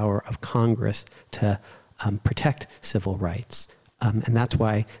of the power of Congress to protect civil rights. And that's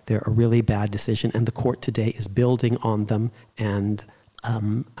why they're a really bad decision. And the court today is building on them, and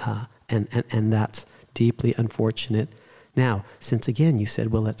that's deeply unfortunate. Now, since again you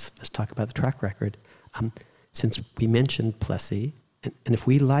said, well, let's talk about the track record. Since we mentioned Plessy, and if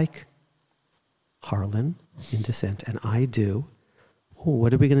we like Harlan in dissent, and I do,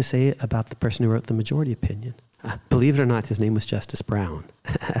 what are we going to say about the person who wrote the majority opinion? Believe it or not, his name was Justice Brown,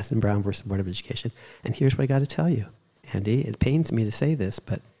 as in Brown versus Board of Education. And here's what I got to tell you, Andy. It pains me to say this,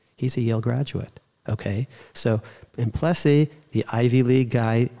 but he's a Yale graduate. Okay, so in Plessy, the Ivy League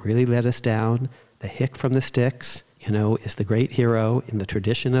guy really let us down. The hick from the sticks, is the great hero in the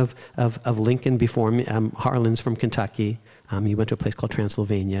tradition of Lincoln before me. Harlan's from Kentucky. He went to a place called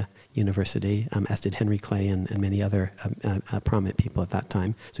Transylvania University, as did Henry Clay and many other prominent people at that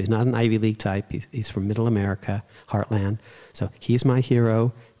time. So he's not an Ivy League type. He's from Middle America, Heartland. So he's my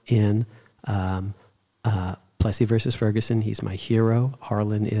hero in Plessy versus Ferguson. He's my hero.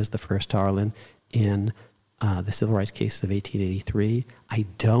 Harlan is the first Harlan in the civil rights case of 1883. I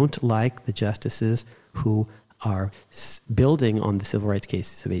don't like the justices who are building on the civil rights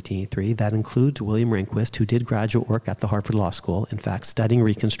cases of 1883. That includes William Rehnquist, who did graduate work at the Harvard Law School, in fact, studying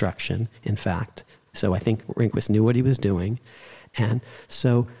Reconstruction, in fact. So I think Rehnquist knew what he was doing. And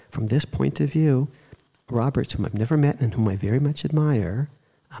so from this point of view, Roberts, whom I've never met and whom I very much admire,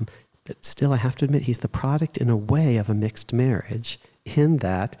 but still I have to admit he's the product in a way of a mixed marriage, in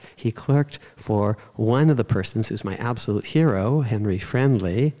that he clerked for one of the persons who's my absolute hero, Henry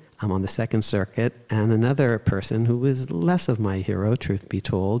Friendly, on the Second Circuit, and another person who was less of my hero, truth be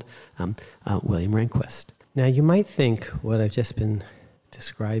told, William Rehnquist. Now, you might think what I've just been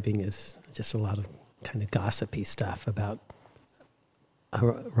describing is just a lot of kind of gossipy stuff about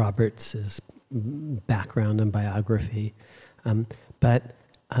Roberts' background and biography, but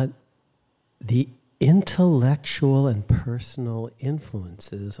the intellectual and personal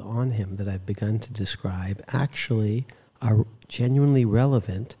influences on him that I've begun to describe actually are genuinely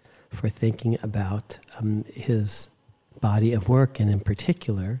relevant for thinking about his body of work, and in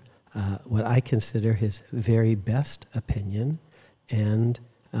particular, what I consider his very best opinion and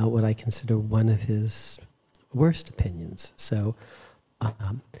what I consider one of his worst opinions. So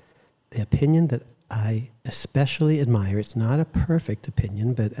the opinion that I especially admire, it's not a perfect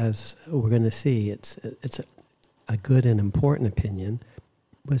opinion, but as we're going to see, it's a good and important opinion,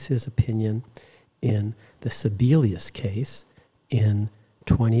 was his opinion in the Sebelius case in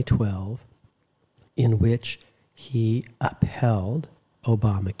 2012, in which he upheld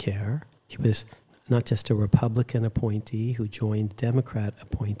Obamacare. He was not just a Republican appointee who joined Democrat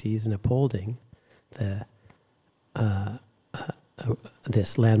appointees in upholding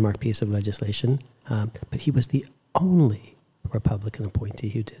this landmark piece of legislation, but he was the only Republican appointee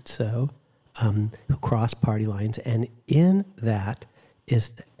who did so, who crossed party lines, and in that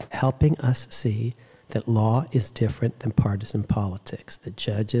is helping us see that law is different than partisan politics, that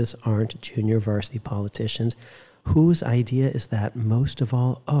judges aren't junior varsity politicians. Whose idea is that most of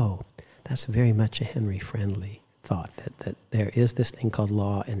all? That's very much a Henry Friendly thought, that there is this thing called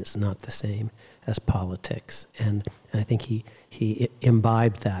law and it's not the same as politics. And I think he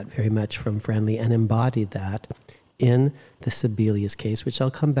imbibed that very much from Friendly and embodied that in the Sebelius case, which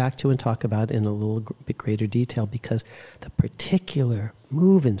I'll come back to and talk about in a little bit greater detail, because the particular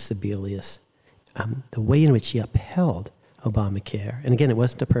move in Sebelius, the way in which he upheld Obamacare, and again, it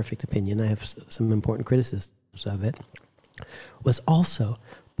wasn't a perfect opinion, I have some important criticisms of it, was also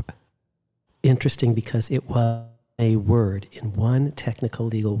interesting because it was a word, in one technical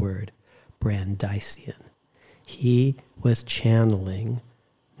legal word, Brandeisian. He was channeling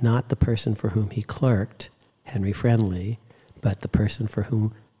not the person for whom he clerked, Henry Friendly, but the person for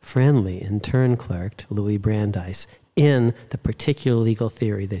whom Friendly in turn clerked, Louis Brandeis, in the particular legal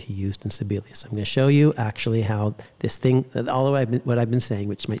theory that he used in Sebelius. I'm going to show you actually how this thing, all of what I've been saying,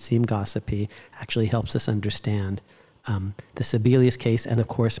 which might seem gossipy, actually helps us understand the Sebelius case. And of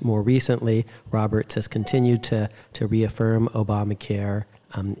course, more recently, Roberts has continued to reaffirm Obamacare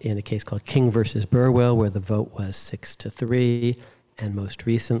in a case called King versus Burwell, where the vote was 6-3. And most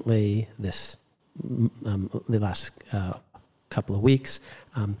recently, the last couple of weeks,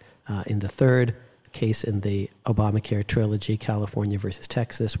 in the third case in the Obamacare trilogy, California versus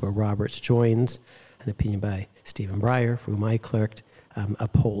Texas, where Roberts joins an opinion by Stephen Breyer, for whom I clerked,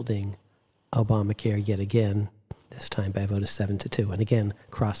 upholding Obamacare yet again, this time by a vote of 7-2, and again,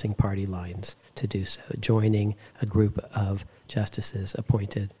 crossing party lines to do so, joining a group of justices who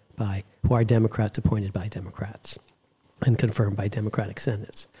are Democrats appointed by Democrats and confirmed by Democratic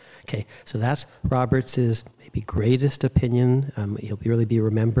Senates. Okay, so that's Roberts's maybe greatest opinion. He'll really be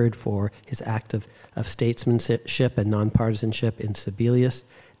remembered for his act of statesmanship and nonpartisanship in Sebelius.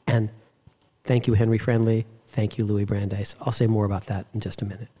 And thank you, Henry Friendly. Thank you, Louis Brandeis. I'll say more about that in just a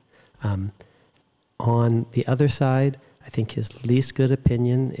minute. On the other side, I think his least good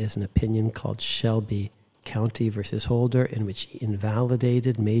opinion is an opinion called Shelby County versus Holder, in which he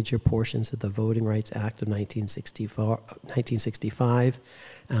invalidated major portions of the Voting Rights Act of 1965,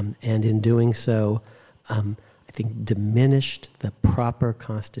 and in doing so, I think diminished the proper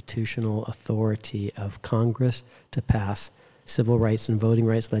constitutional authority of Congress to pass civil rights and voting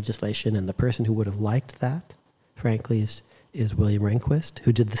rights legislation, and the person who would have liked that, frankly, is William Rehnquist,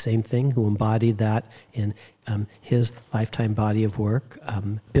 who did the same thing, who embodied that in his lifetime body of work,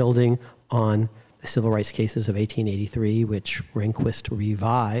 building on the civil rights cases of 1883, which Rehnquist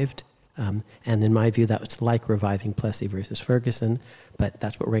revived. And in my view, that was like reviving Plessy versus Ferguson, but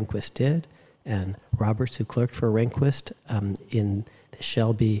that's what Rehnquist did. And Roberts, who clerked for Rehnquist in the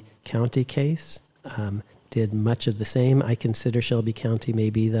Shelby County case, did much of the same. I consider Shelby County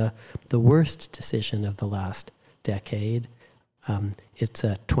maybe the worst decision of the last decade. It's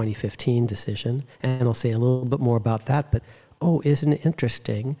a 2015 decision, and I'll say a little bit more about that, but isn't it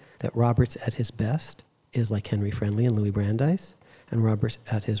interesting that Roberts at his best is like Henry Friendly and Louis Brandeis, and Roberts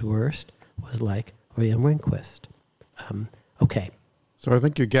at his worst was like William Rehnquist. Okay. So I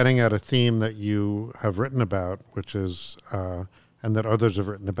think you're getting at a theme that you have written about, which is, and that others have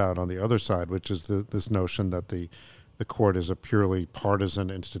written about on the other side, which is this notion that the court is a purely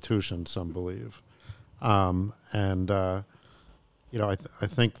partisan institution, some believe. I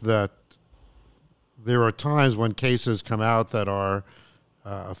think that there are times when cases come out that are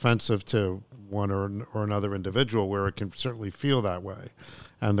offensive to one or another individual, where it can certainly feel that way,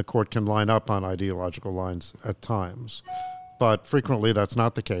 and the court can line up on ideological lines at times. But frequently that's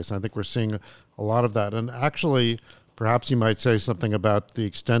not the case. I think we're seeing a lot of that. And actually, perhaps you might say something about the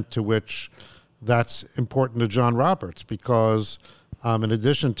extent to which that's important to John Roberts, because in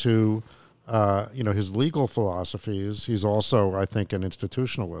addition to his legal philosophies, he's also, I think, an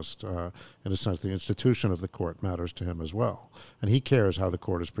institutionalist. In a sense, the institution of the court matters to him as well. And he cares how the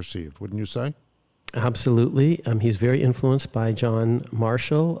court is perceived, wouldn't you say? Absolutely. He's very influenced by John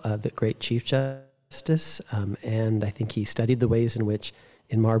Marshall, the great Chief Justice, and I think he studied the ways in which,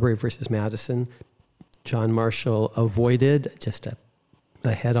 in Marbury versus Madison, John Marshall avoided just a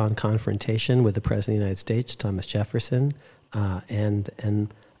head-on confrontation with the President of the United States, Thomas Jefferson, and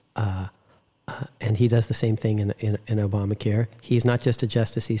he does the same thing in Obamacare. He's not just a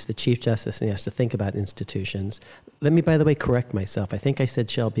justice, he's the Chief Justice, and he has to think about institutions. Let me, by the way, correct myself. I think I said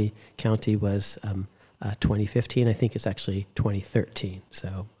Shelby County was 2015. I think it's actually 2013.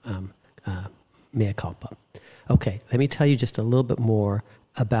 So mea culpa. Okay, let me tell you just a little bit more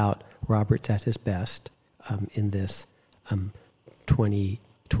about Roberts at his best in this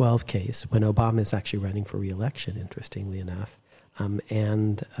 2012 case, when Obama is actually running for re-election, interestingly enough.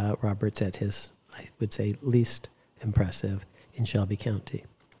 And Roberts at his, I would say, least impressive in Shelby County.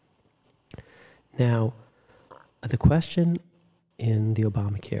 Now, the question in the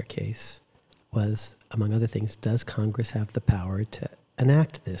Obamacare case was, among other things, does Congress have the power to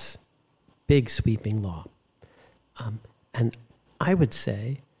enact this big sweeping law? And I would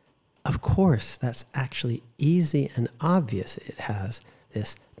say of course, that's actually easy and obvious. It has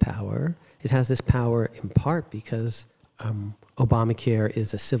this power. It has this power in part because Obamacare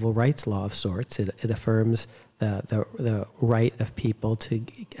is a civil rights law of sorts. It affirms the right of people to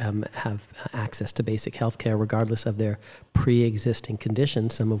have access to basic health care regardless of their pre-existing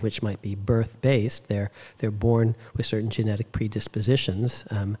conditions, some of which might be birth-based. They're born with certain genetic predispositions,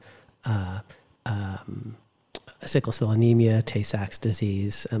 sickle cell anemia, Tay-Sachs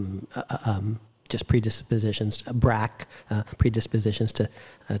disease, just predispositions, BRCA, predispositions to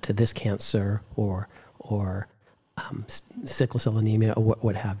this cancer or sickle cell anemia or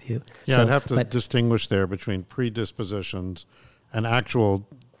what have you. Yeah, so, I'd have to distinguish there between predispositions and actual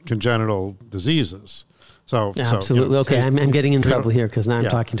congenital diseases. So absolutely. Okay, I'm getting in trouble here because now I'm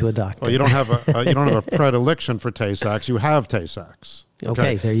talking to a doctor. Well, you don't have a predilection for Tay-Sachs. You have Tay-Sachs.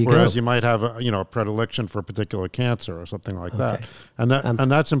 Okay, there you go. Whereas go. you might have a predilection for a particular cancer or something like that, and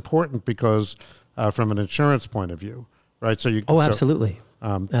that's important because from an insurance point of view, right? So you absolutely.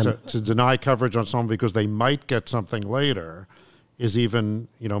 To deny coverage on someone because they might get something later is even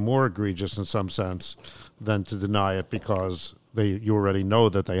more egregious in some sense than to deny it because you already know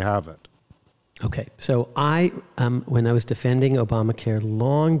that they have it. Okay, so when I was defending Obamacare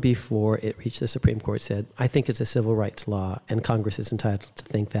long before it reached the Supreme Court, said, I think it's a civil rights law and Congress is entitled to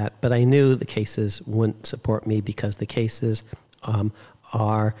think that, but I knew the cases wouldn't support me because the cases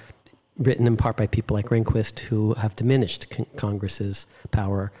are written in part by people like Rehnquist who have diminished Congress's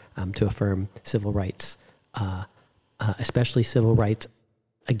power to affirm civil rights, especially civil rights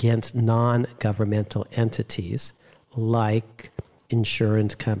against non-governmental entities like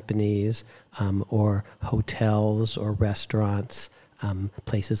insurance companies or hotels or restaurants,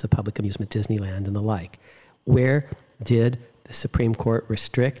 places of public amusement, Disneyland and the like. Where did the Supreme Court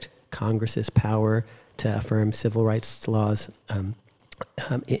restrict Congress's power to affirm civil rights laws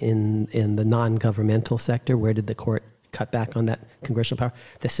in the non-governmental sector? Where did the court cut back on that congressional power?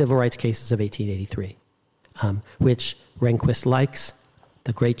 The civil rights cases of 1883, which Rehnquist likes,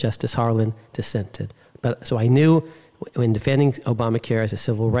 the great Justice Harlan dissented. So I knew when defending Obamacare as a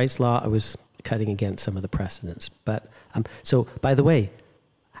civil rights law, I was cutting against some of the precedents. But so, by the way,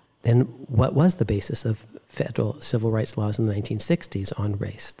 then what was the basis of federal civil rights laws in the 1960s on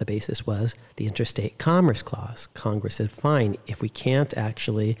race? The basis was the Interstate Commerce Clause. Congress said, fine, if we can't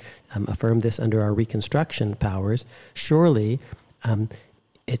actually affirm this under our Reconstruction powers, surely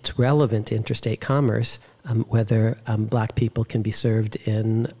it's relevant to interstate commerce whether black people can be served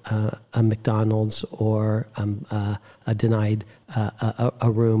in a McDonald's or denied a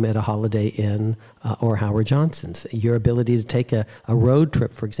room at a Holiday Inn or Howard Johnson's. Your ability to take a road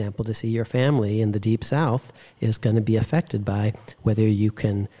trip, for example, to see your family in the Deep South is going to be affected by whether you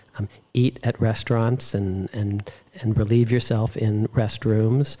can eat at restaurants and relieve yourself in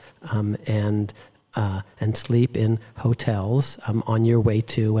restrooms and sleep in hotels on your way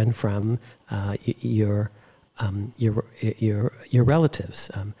to and from your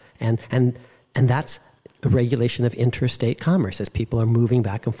relatives, and that's a regulation of interstate commerce as people are moving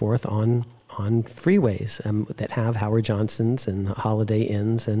back and forth on freeways that have Howard Johnson's and Holiday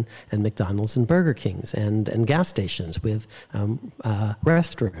Inns and McDonald's and Burger Kings and gas stations with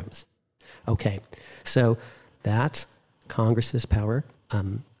restrooms. Okay, so that's Congress's power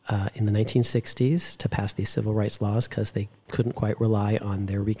in the 1960s to pass these civil rights laws because they couldn't quite rely on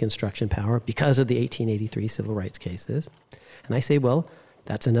their Reconstruction power because of the 1883 civil rights cases. And I say, well,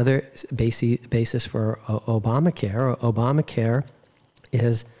 that's another basis for Obamacare. Obamacare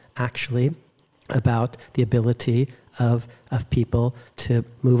is actually about the ability of people to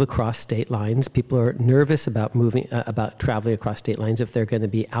move across state lines. People are nervous about about traveling across state lines if they're going to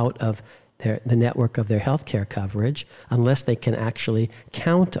be out of the network of their health care coverage, unless they can actually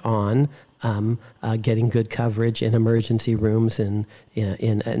count on getting good coverage in emergency rooms in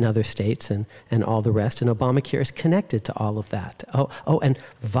other states and all the rest. And Obamacare is connected to all of that. And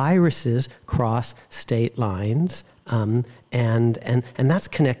viruses cross state lines, and that's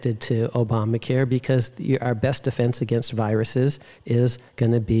connected to Obamacare because our best defense against viruses is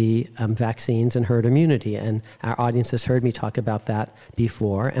going to be vaccines and herd immunity. And our audience has heard me talk about that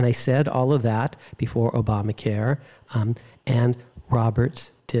before. And I said all of that before Obamacare, and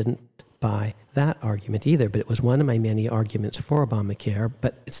Roberts didn't buy that argument either, but it was one of my many arguments for Obamacare,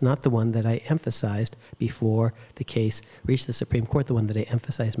 but it's not the one that I emphasized before the case reached the Supreme Court. The one that I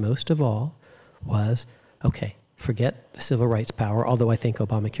emphasized most of all was, okay, Forget the civil rights power, although I think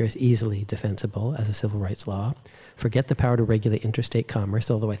Obamacare is easily defensible as a civil rights law. Forget the power to regulate interstate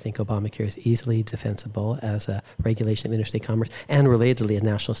commerce, although I think Obamacare is easily defensible as a regulation of interstate commerce, and relatedly a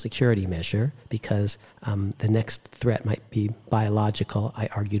national security measure, because the next threat might be biological, I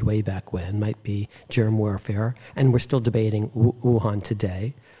argued way back when, might be germ warfare, and we're still debating Wuhan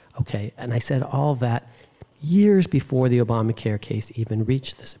today. Okay, and I said all that years before the Obamacare case even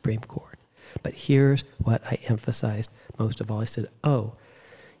reached the Supreme Court. But here's what I emphasized most of all. I said,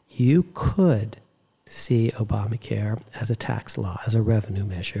 you could see Obamacare as a tax law, as a revenue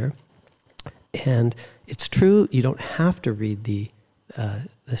measure. And it's true, you don't have to read the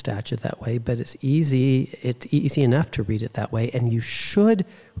statute that way, but it's easy enough to read it that way, and you should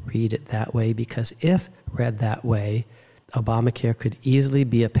read it that way, because if read that way, Obamacare could easily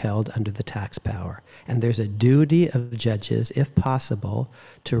be upheld under the tax power. And there's a duty of judges, if possible,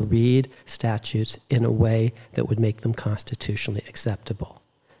 to read statutes in a way that would make them constitutionally acceptable.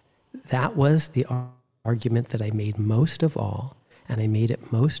 That was the argument that I made most of all, and I made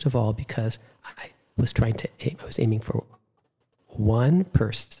it most of all because I was aiming for one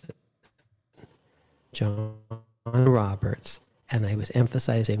person, John Roberts, and I was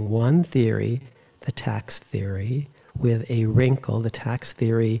emphasizing one theory, the tax theory, with a wrinkle, the tax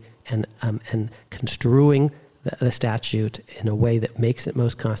theory, and construing the statute in a way that makes it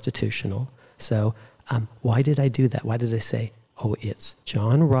most constitutional. So why did I do that? Why did I say, it's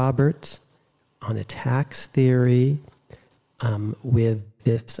John Roberts on a tax theory with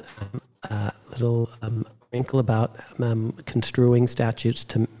this little wrinkle about construing statutes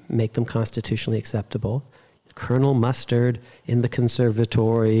to make them constitutionally acceptable. Colonel Mustard in the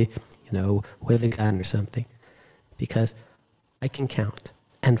conservatory, with a gun or something. Because I can count.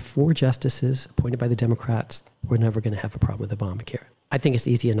 And 4 justices appointed by the Democrats were never going to have a problem with Obamacare. I think it's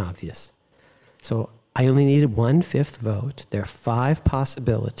easy and obvious. So I only needed 1/5 vote. There are 5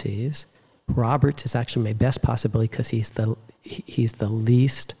 possibilities. Roberts is actually my best possibility because he's the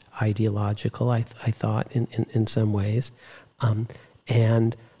least ideological, I thought, in some ways,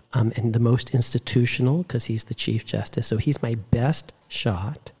 and the most institutional because he's the Chief Justice. So he's my best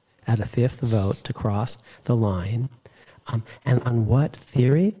shot at a 5th vote to cross the line. And on what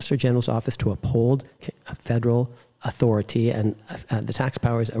theory? Solicitor General's office to uphold federal authority, and the tax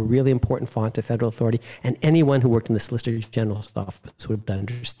power is a really important font of federal authority, and anyone who worked in the Solicitor General's office would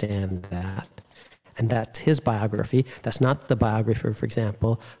understand that. And that's his biography. That's not the biography, for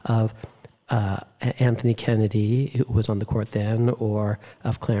example, of Anthony Kennedy, who was on the court then, or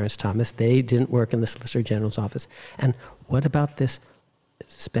of Clarence Thomas. They didn't work in the Solicitor General's office. And what about this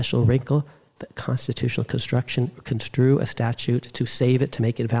special wrinkle? The constitutional construe a statute to save it, to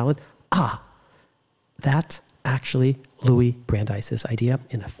make it valid. That's actually Louis Brandeis's idea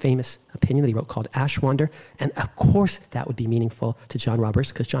in a famous opinion that he wrote called Ashwander. And of course that would be meaningful to John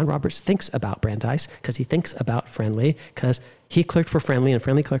Roberts, because John Roberts thinks about Brandeis, because he thinks about Friendly, because he clerked for Friendly and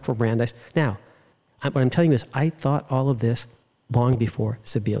Friendly clerked for Brandeis. Now, what I'm telling you is I thought all of this long before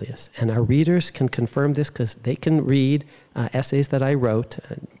Sebelius. And our readers can confirm this because they can read essays that I wrote,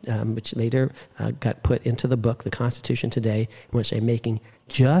 which later got put into the book, The Constitution Today, in which I'm making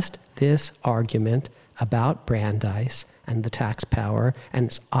just this argument about Brandeis and the tax power, and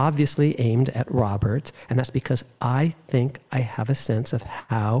it's obviously aimed at Roberts, and that's because I think I have a sense of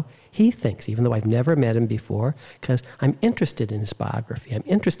how he thinks, even though I've never met him before, because I'm interested in his biography. I'm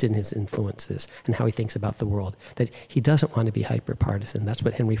interested in his influences and how he thinks about the world, that he doesn't want to be hyper-partisan. That's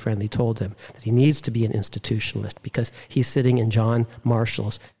what Henry Friendly told him, that he needs to be an institutionalist because he's sitting in John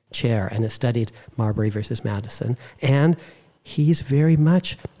Marshall's chair and has studied Marbury versus Madison. And he's very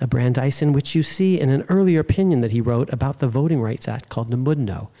much a Brandeisan, which you see in an earlier opinion that he wrote about the Voting Rights Act called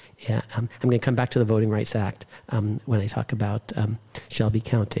Namudno. I'm going to come back to the Voting Rights Act when I talk about Shelby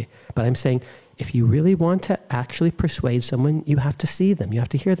County. But I'm saying if you really want to actually persuade someone, you have to see them. You have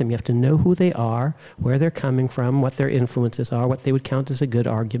to hear them. You have to know who they are, where they're coming from, what their influences are, what they would count as a good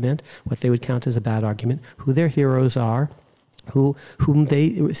argument, what they would count as a bad argument, who their heroes are, whom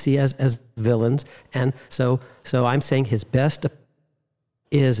they see as villains. And so I'm saying his best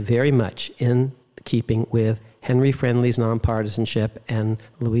is very much in keeping with Henry Friendly's nonpartisanship and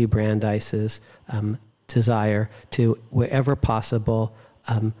Louis Brandeis's desire to, wherever possible,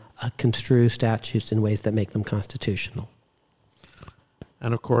 construe statutes in ways that make them constitutional.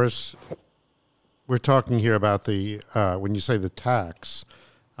 And of course, we're talking here about the, when you say the tax,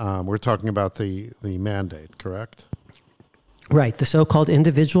 we're talking about the mandate, correct? Right, the so-called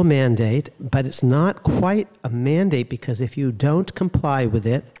individual mandate, but it's not quite a mandate because if you don't comply with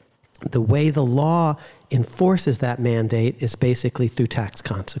it, the way the law enforces that mandate is basically through tax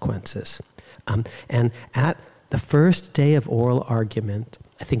consequences. And at the first day of oral argument,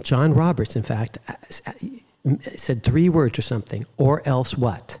 I think John Roberts, in fact, said 3 words or something, or else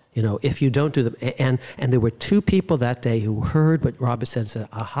what? If you don't do the, and there were 2 people that day who heard what Roberts said and said,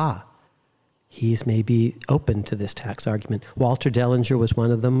 aha, he's maybe open to this tax argument. Walter Dellinger was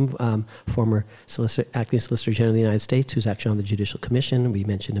one of them, former acting Solicitor General of the United States, who's actually on the Judicial Commission. We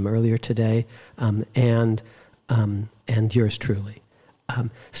mentioned him earlier today, and yours truly.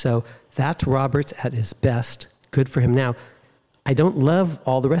 So that's Roberts at his best. Good for him. Now, I don't love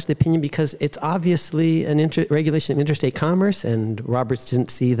all the rest of the opinion because it's obviously an regulation of interstate commerce, and Roberts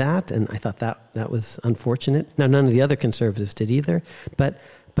didn't see that, and I thought that was unfortunate. Now, none of the other conservatives did either, but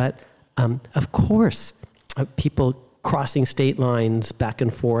of course, people crossing state lines back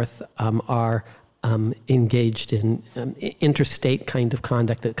and forth are engaged in interstate kind of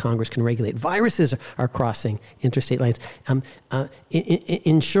conduct that Congress can regulate. Viruses are crossing interstate lines.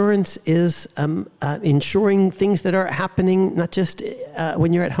 Insurance is insuring things that are happening not just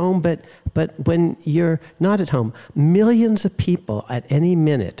when you're at home, but when you're not at home. Millions of people at any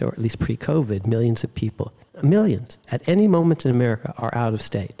minute, or at least pre-COVID, millions at any moment in America are out of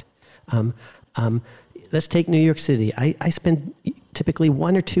state. Let's take New York City. I spend typically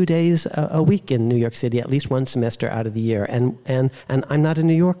 1 or 2 days a week in New York City, at least one semester out of the year, and I'm not a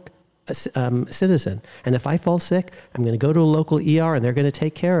New York citizen. And if I fall sick, I'm going to go to a local ER, and they're going to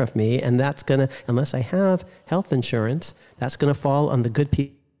take care of me. And that's going to, unless I have health insurance, that's going to fall on the good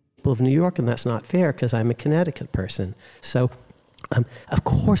people of New York, and that's not fair because I'm a Connecticut person. So, of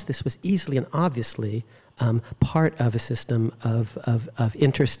course, this was easily and obviously part of a system of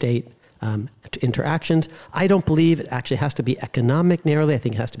interstate interactions. I don't believe it actually has to be economic narrowly. I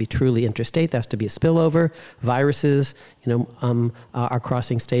think it has to be truly interstate. There has to be a spillover. Viruses, are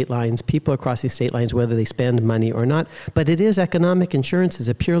crossing state lines. People are crossing state lines whether they spend money or not. But it is economic. Insurance is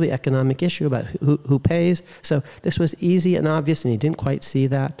a purely economic issue about who pays. So this was easy and obvious, and he didn't quite see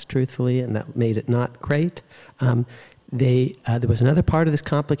that, truthfully, and that made it not great. There was another part of this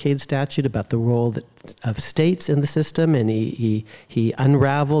complicated statute about the role of states in the system, and he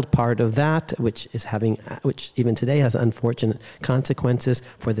unraveled part of that, which even today has unfortunate consequences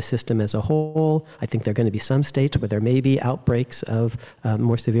for the system as a whole. I think there are going to be some states where there may be outbreaks of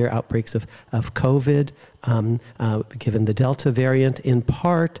more severe outbreaks of COVID, given the Delta variant, in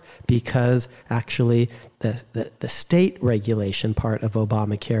part because actually the state regulation part of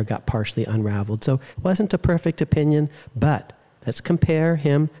Obamacare got partially unraveled. So it wasn't a perfect opinion, but let's compare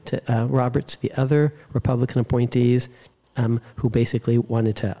him to Roberts, the other Republican appointees who basically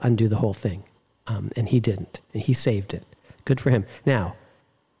wanted to undo the whole thing. And he didn't. And he saved it. Good for him. Now,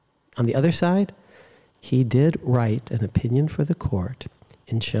 on the other side, he did write an opinion for the court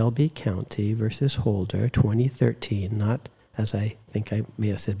in Shelby County versus Holder, 2013, not, as I think I may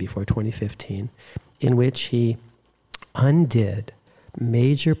have said before, 2015, in which he undid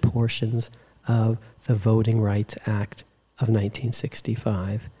major portions of the Voting Rights Act of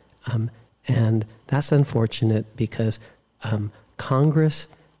 1965. And that's unfortunate because Congress,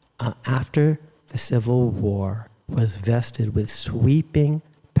 after the Civil War, was vested with sweeping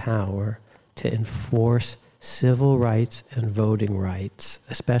power to enforce civil rights and voting rights,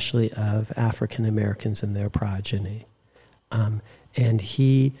 especially of African Americans and their progeny. And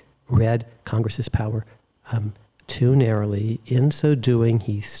he read Congress's power too narrowly. In so doing,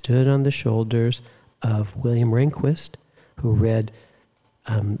 he stood on the shoulders of William Rehnquist, who read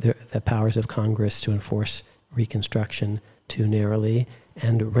the powers of Congress to enforce Reconstruction too narrowly.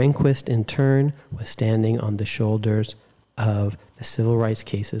 And Rehnquist, in turn, was standing on the shoulders of the civil rights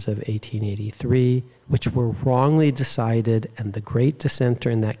cases of 1883, which were wrongly decided, and the great dissenter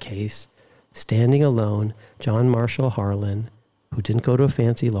in that case, standing alone, John Marshall Harlan, who didn't go to a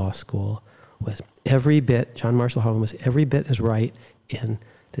fancy law school, John Marshall Harlan was every bit as right in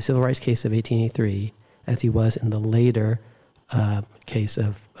the civil rights case of 1883 as he was in the later case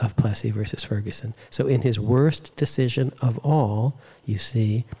of Plessy versus Ferguson. So in his worst decision of all, you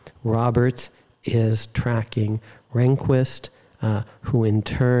see, Roberts is tracking Rehnquist, who in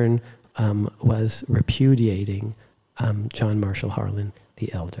turn was repudiating John Marshall Harlan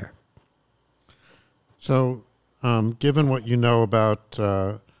the elder. So, given what you know about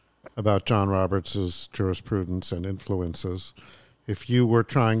John Roberts's jurisprudence and influences, if you were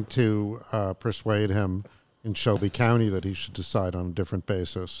trying to persuade him in Shelby County that he should decide on a different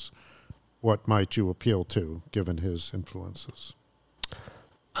basis, what might you appeal to, given his influences?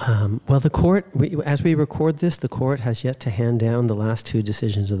 Well, the court, as we record this, the court has yet to hand down the last 2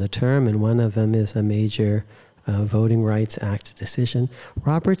 decisions of the term, and one of them is a major Voting Rights Act decision.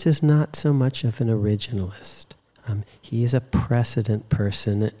 Roberts is not so much of an originalist. He is a precedent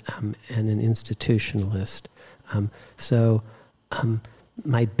person and an institutionalist.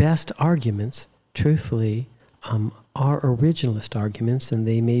 My best arguments, truthfully, are originalist arguments, and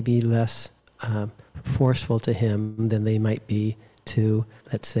they may be less forceful to him than they might be to,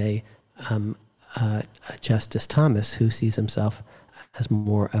 let's say, Justice Thomas, who sees himself as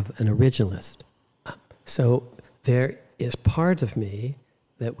more of an originalist. So there is part of me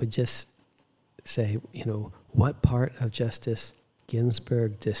that would just say, what part of Justice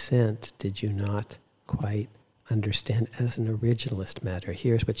Ginsburg's dissent did you not quite understand as an originalist matter?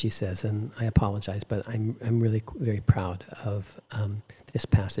 Here's what she says, and I apologize, but I'm really very proud of this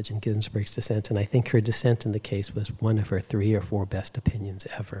passage in Ginsburg's dissent, and I think her dissent in the case was one of her 3 or 4 best opinions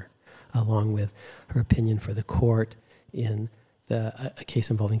ever, along with her opinion for the court in a case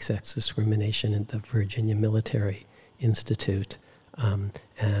involving sex discrimination in the Virginia Military Institute,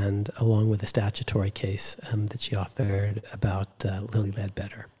 and along with a statutory case that she authored about Lilly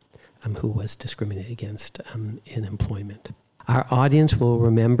Ledbetter, who was discriminated against in employment. Our audience will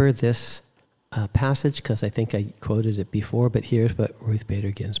remember this passage because I think I quoted it before, but here's what Ruth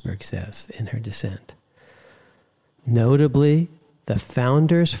Bader Ginsburg says in her dissent. Notably, the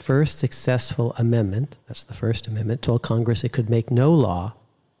founders' first successful amendment, that's the First Amendment, told Congress it could make no law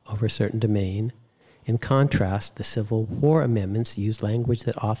over a certain domain. In contrast, the Civil War amendments used language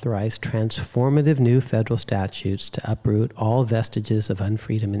that authorized transformative new federal statutes to uproot all vestiges of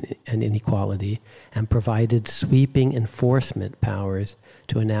unfreedom and inequality and provided sweeping enforcement powers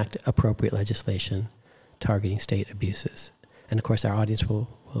to enact appropriate legislation targeting state abuses. And of course, our audience will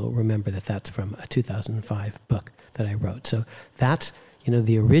remember that that's from a 2005 book that I wrote. So that's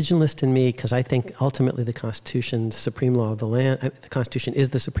the originalist in me, because I think ultimately the Constitution's supreme law of the land, the Constitution is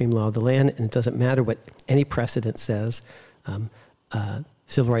the supreme law of the land, and it doesn't matter what any precedent says,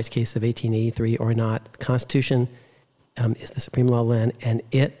 civil rights case of 1883 or not, the Constitution is the supreme law of the land, and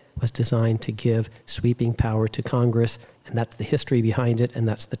it was designed to give sweeping power to Congress, and that's the history behind it, and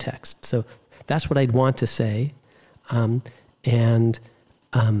that's the text. So that's what I'd want to say, because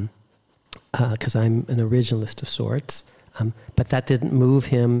I'm an originalist of sorts. But that didn't move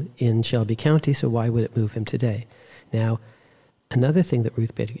him in Shelby County, so why would it move him today? Now, another thing that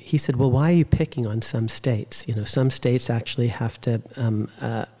Ruth Bader, he said, well, why are you picking on some states? Some states actually have to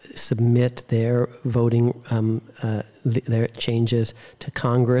submit their voting, their changes to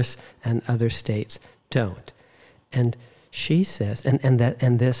Congress, and other states don't. And she says, and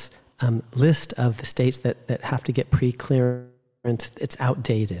this list of the states that have to get pre-clearance, it's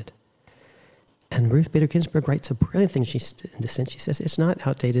outdated. And Ruth Bader Ginsburg writes a brilliant thing in dissent. She says it's not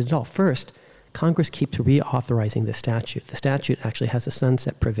outdated at all. First, Congress keeps reauthorizing the statute. The statute actually has a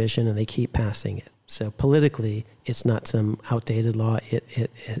sunset provision, and they keep passing it. So politically, it's not some outdated law.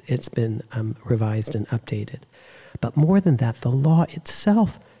 It's been revised and updated. But more than that, the law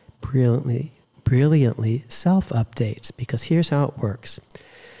itself brilliantly self-updates, because here's how it works.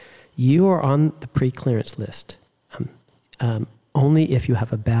 You are on the pre-clearance list. Only if you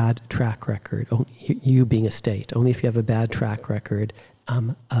have a bad track record, you being a state, only if you have a bad track record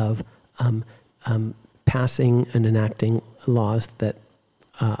of passing and enacting laws that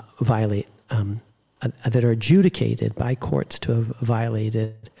violate, that are adjudicated by courts to have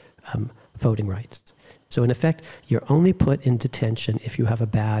violated voting rights. So in effect, you're only put in detention if you have a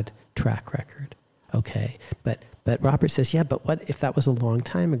bad track record. Okay, but Robert says, yeah, but what if that was a long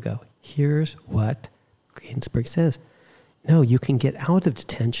time ago? Here's what Ginsburg says. No, you can get out of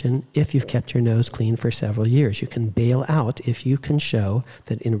detention if you've kept your nose clean for several years. You can bail out if you can show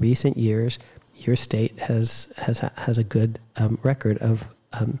that in recent years your state has a good record of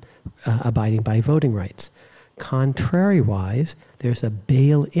abiding by voting rights. Contrariwise, there's a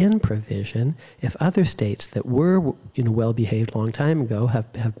bail-in provision if other states that were well-behaved a long time ago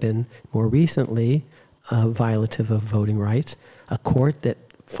have been more recently violative of voting rights. A court that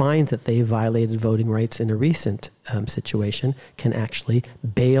finds that they violated voting rights in a recent situation can actually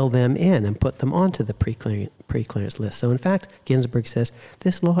bail them in and put them onto the pre-clearance list. So in fact, Ginsburg says,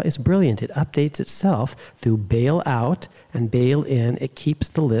 this law is brilliant. It updates itself through bail out and bail in. It keeps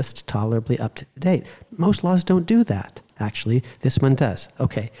the list tolerably up to date. Most laws don't do that. Actually, this one does.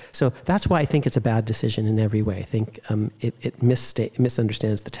 Okay, so that's why I think it's a bad decision in every way. I think it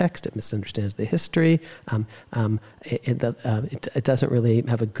misunderstands the text, it misunderstands the history. It doesn't really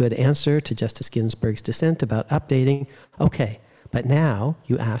have a good answer to Justice Ginsburg's dissent about updating. Okay, but now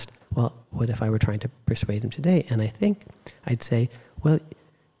you asked, well, what if I were trying to persuade him today? And I think I'd say, well,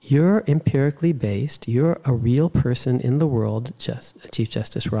 you're empirically based. You're a real person in the world, Chief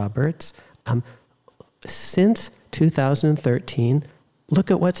Justice Roberts. Since 2013, look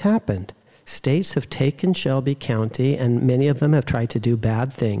at what's happened. states have taken Shelby County, and many of them have tried to do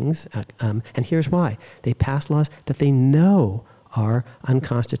bad things. And here's why. They pass laws that they know are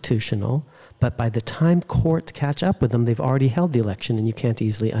unconstitutional, but by the time courts catch up with them, they've already held the election, and you can't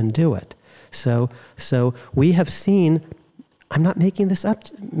easily undo it. So we have seen, I'm not making this up,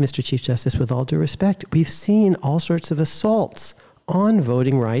 Mr. Chief Justice, with all due respect, we've seen all sorts of assaults on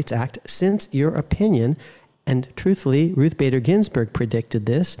Voting Rights Act since your opinion. And truthfully, Ruth Bader Ginsburg predicted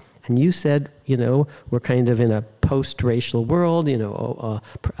this, and you said, we're kind of in a post-racial world,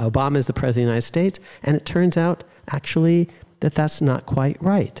 Obama is the president of the United States, and it turns out actually that that's not quite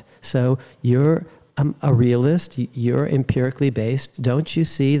right. So you're a realist, you're empirically based. Don't you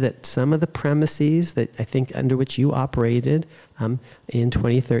see that some of the premises that I think under which you operated in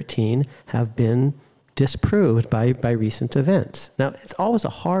 2013 have been disproved by recent events? Now, it's always a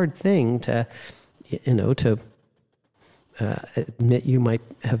hard thing to admit you might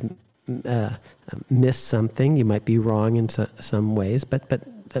have missed something. You might be wrong in some ways, but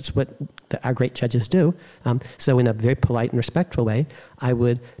that's what our great judges do. So in a very polite and respectful way, I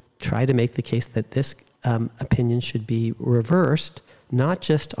would try to make the case that this opinion should be reversed, not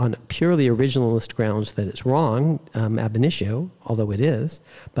just on purely originalist grounds that it's wrong, ab initio, although it is,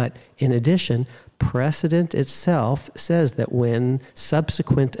 but in addition, precedent itself says that when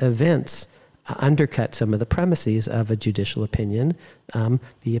subsequent events undercut some of the premises of a judicial opinion,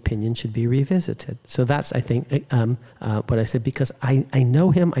 the opinion should be revisited. So that's, I think, what I said, because I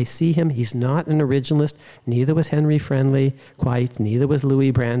know him, I see him. He's not an originalist. Neither was Henry Friendly quite. Neither was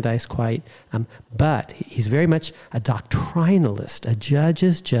Louis Brandeis quite. But he's very much a doctrinalist, a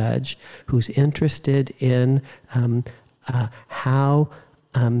judge's judge who's interested in how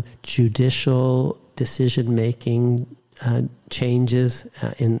judicial decision-making changes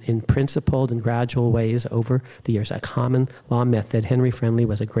in principled and gradual ways over the years, a common law method. Henry Friendly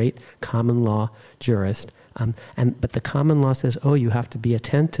was a great common law jurist. But the common law says, you have to be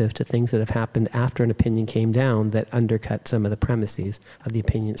attentive to things that have happened after an opinion came down that undercut some of the premises of the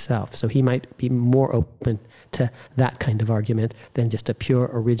opinion itself. So he might be more open to that kind of argument than just a pure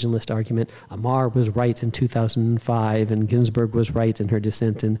originalist argument. Amar was right in 2005 and Ginsburg was right in her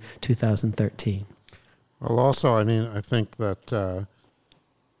dissent in 2013. Well, also, I think that,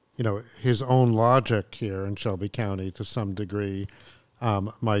 his own logic here in Shelby County to some degree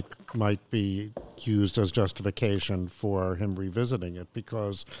might be used as justification for him revisiting it,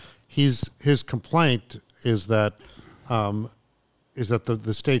 because his complaint is that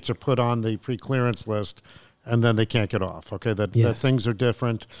the states are put on the pre-clearance list and then they can't get off. Okay, that things are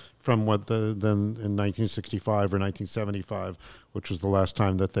different from than in 1965 or 1975, which was the last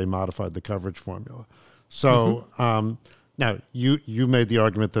time that they modified the coverage formula. So now you made the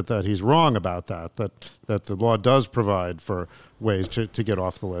argument that he's wrong about that the law does provide for ways to get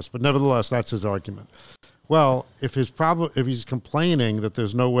off the list, but nevertheless that's his argument. Well, if he's complaining that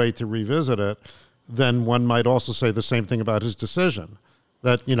there's no way to revisit it, then one might also say the same thing about his decision,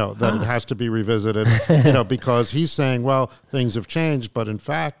 that that it has to be revisited, because he's saying, well, things have changed, but in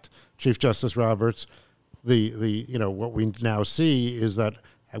fact, Chief Justice Roberts, the what we now see is that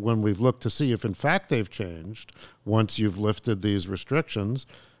when we've looked to see if in fact they've changed, once you've lifted these restrictions,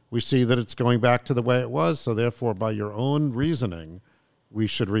 we see that it's going back to the way it was. So therefore, by your own reasoning, we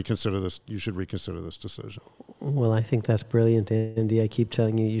should reconsider this. You should reconsider this decision. Well, I think that's brilliant, Andy. I keep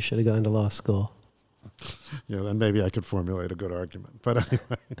telling you should have gone to law school. Yeah, then maybe I could formulate a good argument. But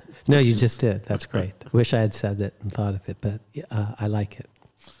anyway. No, you just did. That's great. Wish I had said it and thought of it, but I like it.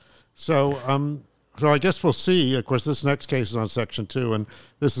 So I guess we'll see. Of course, this next case is on Section 2, and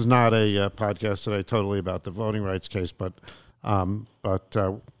this is not a podcast today totally about the voting rights case, but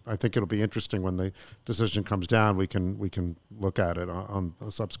I think it'll be interesting when the decision comes down. We can look at it on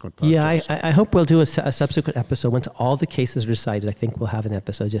a subsequent podcast. Yeah, I hope we'll do a subsequent episode. Once all the cases are decided, I think we'll have an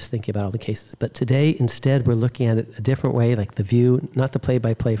episode just thinking about all the cases. But today, instead, we're looking at it a different way, like the view, not the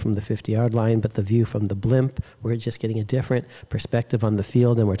play-by-play from the 50-yard line, but the view from the blimp. We're just getting a different perspective on the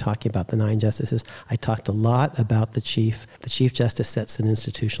field, and we're talking about the 9 justices. I talked a lot about the chief. The Chief Justice sets an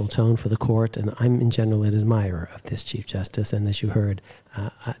institutional tone for the court, and I'm in general an admirer of this Chief Justice. And as you heard,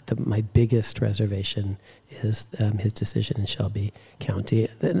 my biggest reservation is his decision in Shelby County.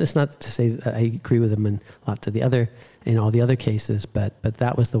 And it's not to say that I agree with him in all the other cases, but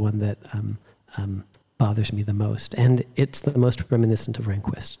that was the one that bothers me the most, and it's the most reminiscent of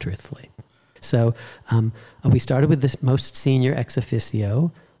Rehnquist, truthfully. So we started with this most senior ex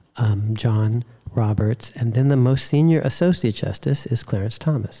officio, John Roberts, and then the most senior associate justice is Clarence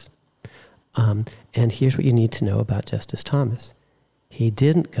Thomas. And here's what you need to know about Justice Thomas. He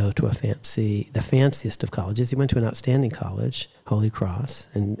didn't go to the fanciest of colleges. He went to an outstanding college, Holy Cross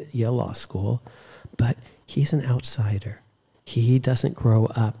and Yale Law School, but he's an outsider. He doesn't grow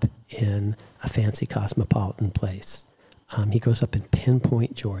up in a fancy cosmopolitan place. He grows up in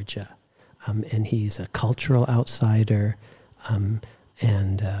Pinpoint, Georgia, and he's a cultural outsider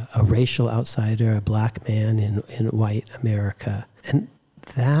and a racial outsider, a black man in white America. And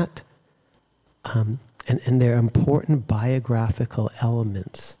that, and there are important biographical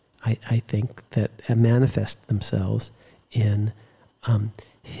elements, I think, that manifest themselves in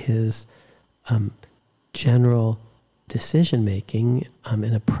his general decision-making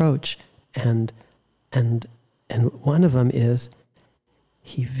and approach. And one of them is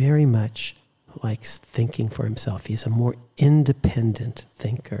he very much likes thinking for himself. He's a more independent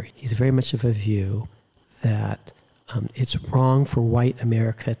thinker. He's very much of a view that it's wrong for white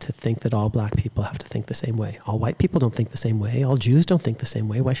America to think that all black people have to think the same way. All white people don't think the same way. All Jews don't think the same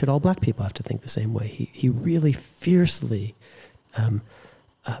way. Why should all black people have to think the same way? He really fiercely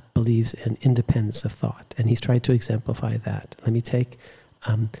believes in independence of thought, and he's tried to exemplify that. Let me take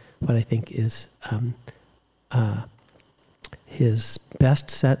what I think is his best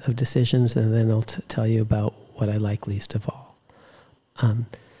set of decisions, and then I'll tell you about what I like least of all.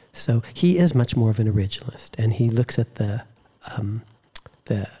 So he is much more of an originalist, and he looks at the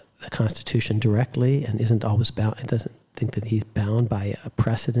Constitution directly and isn't always bound. It doesn't think that he's bound by a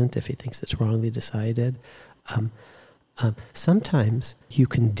precedent if he thinks it's wrongly decided. Sometimes you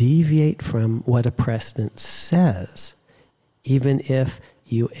can deviate from what a precedent says, even if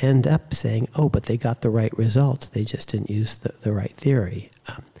you end up saying, oh, but they got the right results. They just didn't use the right theory.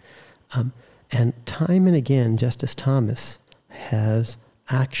 And time and again, Justice Thomas has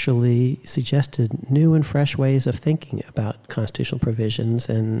actually suggested new and fresh ways of thinking about constitutional provisions.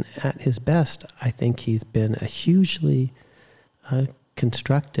 And at his best, I think he's been a hugely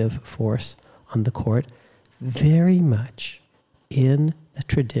constructive force on the court, very much in the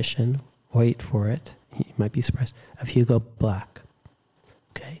tradition, wait for it, you might be surprised, of Hugo Black.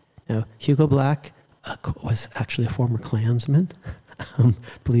 Okay. Now, Hugo Black was actually a former Klansman,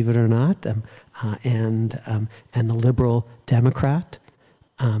 believe it or not, and a liberal Democrat,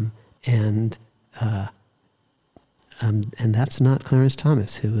 and that's not Clarence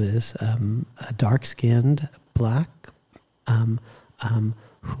Thomas, who is a dark-skinned black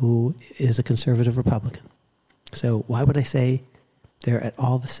who is a conservative Republican. So why would I say they're at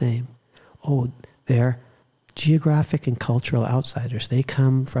all the same? Oh, they're geographic and cultural outsiders. They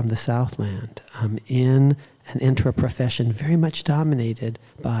come from the Southland in and enter a profession very much dominated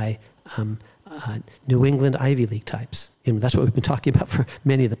by New England Ivy League types. That's what we've been talking about for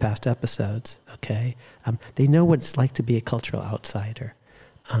many of the past episodes. Okay, they know what it's like to be a cultural outsider,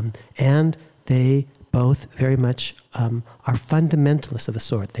 and they both very much are fundamentalists of a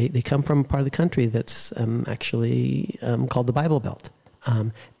sort. They come from a part of the country that's actually called the Bible Belt,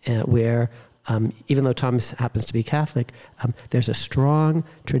 where even though Thomas happens to be Catholic, there's a strong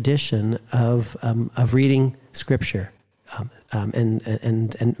tradition of reading Scripture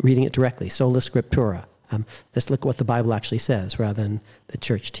and reading it directly, sola scriptura. Let's look at what the Bible actually says rather than the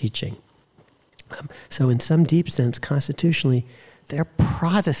church teaching. So in some deep sense, constitutionally, they're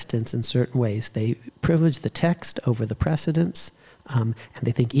Protestants in certain ways. They privilege the text over the precedents, and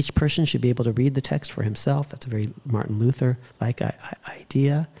they think each person should be able to read the text for himself. That's a very Martin Luther-like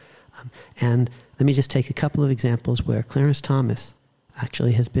idea. And let me just take a couple of examples where Clarence Thomas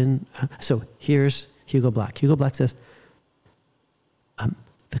actually has been... so here's Hugo Black. Hugo Black says,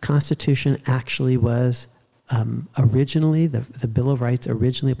 the Constitution actually was originally, the Bill of Rights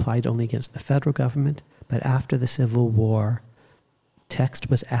originally applied only against the federal government, but after the Civil War, text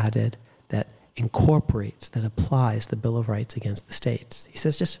was added that incorporates, that applies the Bill of Rights against the states. He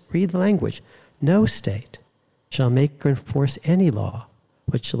says, just read the language. No state shall make or enforce any law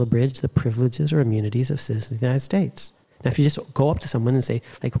which shall abridge the privileges or immunities of citizens of the United States. Now, if you just go up to someone and say,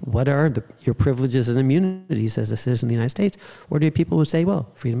 like, what are your privileges and immunities as a citizen of the United States? Ordinary people would say, well,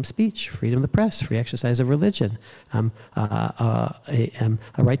 freedom of speech, freedom of the press, free exercise of religion, a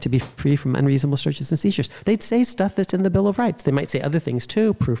right to be free from unreasonable searches and seizures. They'd say stuff that's in the Bill of Rights. They might say other things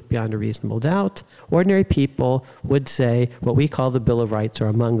too, proof beyond a reasonable doubt. Ordinary people would say what we call the Bill of Rights are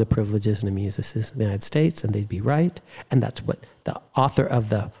among the privileges and immunities of citizens of the United States, and they'd be right. And that's what the author of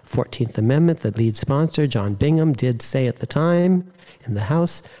the 14th Amendment, the lead sponsor, John Bingham, did say at the time in the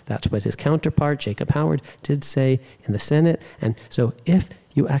House. That's what his counterpart, Jacob Howard, did say in the Senate. And so if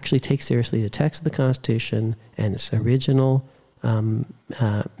you actually take seriously the text of the Constitution and its original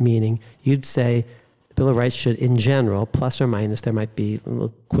meaning, you'd say the Bill of Rights should, in general, plus or minus, there might be a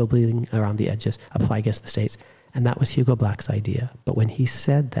little quibbling around the edges, apply against the states. And that was Hugo Black's idea. But when he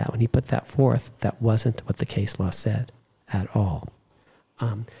said that, when he put that forth, that wasn't what the case law said at all.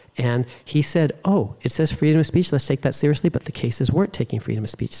 And he said, oh, it says freedom of speech, let's take that seriously, but the cases weren't taking freedom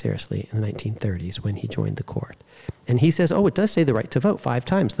of speech seriously in the 1930s when he joined the court. And he says, oh, it does say the right to vote 5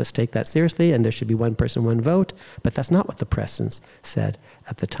 times, let's take that seriously, and there should be one person, one vote, but that's not what the precedents said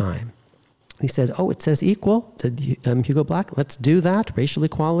at the time. He said, oh, it says equal, said Hugo Black, let's do that, racial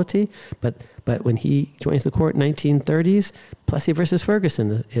equality, but when he joins the court in 1930s, Plessy versus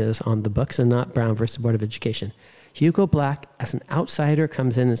Ferguson is on the books and not Brown versus Board of Education. Hugo Black, as an outsider,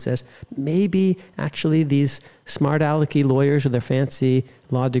 comes in and says, maybe actually these smart alecky lawyers with their fancy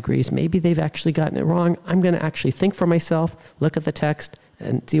law degrees, maybe they've actually gotten it wrong. I'm going to actually think for myself, look at the text,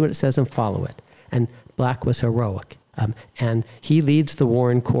 and see what it says and follow it. And Black was heroic. And he leads the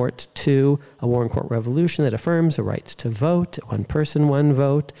Warren Court to a Warren Court revolution that affirms the rights to vote, one person, one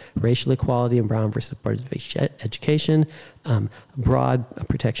vote, racial equality in Brown versus Board of Education, broad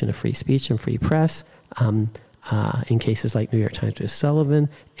protection of free speech and free press, in cases like New York Times v. Sullivan,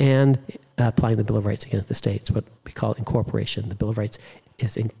 and applying the Bill of Rights against the states, what we call incorporation. The Bill of Rights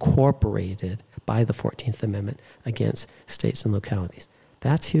is incorporated by the 14th Amendment against states and localities.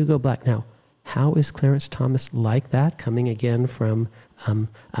 That's Hugo Black. Now, how is Clarence Thomas like that, coming again from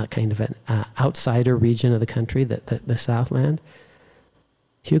kind of an outsider region of the country, the Southland?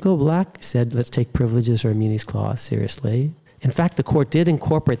 Hugo Black said, let's take privileges or immunities clause seriously. In fact, the court did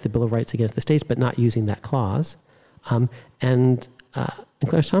incorporate the Bill of Rights against the states, but not using that clause. And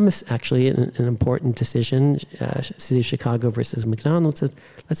Clarence Thomas, actually, in an important decision, City of Chicago versus McDonald, says,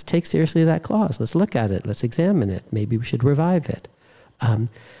 let's take seriously that clause. Let's look at it. Let's examine it. Maybe we should revive it.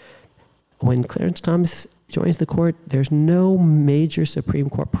 When Clarence Thomas joins the court, there's no major Supreme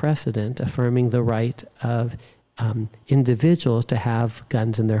Court precedent affirming the right of individuals to have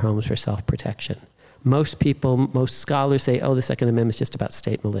guns in their homes for self-protection. Most people, most scholars say, oh, the Second Amendment is just about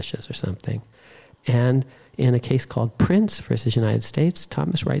state militias or something. And in a case called Prince versus United States,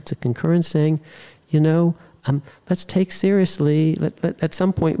 Thomas writes a concurrence saying, let's take seriously, at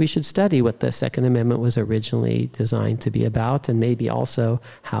some point we should study what the Second Amendment was originally designed to be about, and maybe also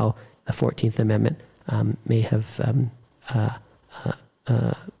how the 14th Amendment may have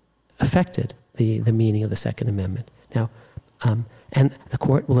affected the meaning of the Second Amendment. Now, and the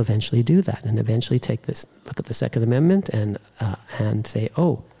court will eventually do that, and eventually take this look at the Second Amendment and say,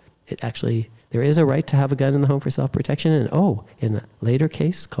 oh, it actually, there is a right to have a gun in the home for self-protection. And in a later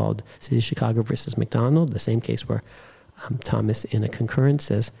case called City of Chicago versus McDonald, the same case where Thomas in a concurrence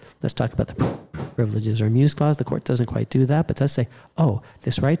says, let's talk about the privileges or immunities clause. The court doesn't quite do that, but does say, oh,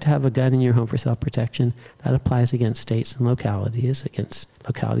 this right to have a gun in your home for self-protection, that applies against states and localities, against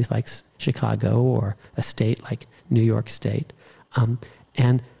localities like Chicago or a state like New York State.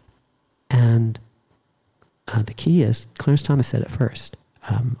 And the key is, Clarence Thomas said it first,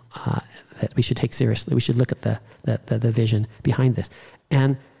 that we should take seriously, we should look at the vision behind this.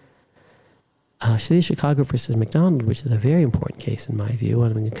 And City of Chicago versus McDonald, which is a very important case in my view,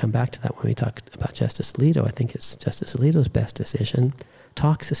 and I'm going to come back to that when we talk about Justice Alito. I think it's Justice Alito's best decision,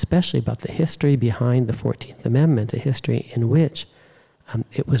 talks especially about the history behind the 14th Amendment, a history in which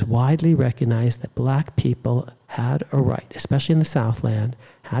it was widely recognized that black people had a right, especially in the Southland,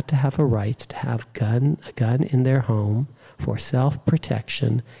 had to have a right to have a gun in their home for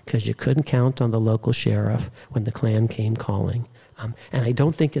self-protection, because you couldn't count on the local sheriff when the Klan came calling. And I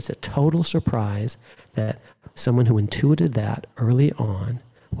don't think it's a total surprise that someone who intuited that early on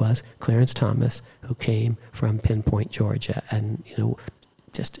was Clarence Thomas, who came from Pinpoint, Georgia, and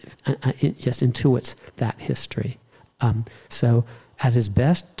just intuits that history. So at his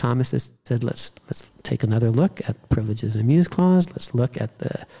best, Thomas has said, let's take another look at privileges and immunities clause. Let's look at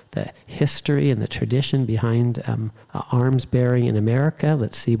the history and the tradition behind arms bearing in America.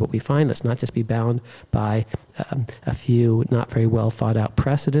 Let's see what we find. Let's not just be bound by a few not very well thought out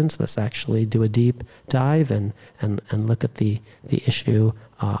precedents. Let's actually do a deep dive and look at the issue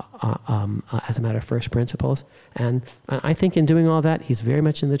as a matter of first principles. And I think in doing all that, he's very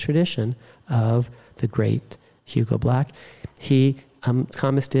much in the tradition of the great Hugo Black.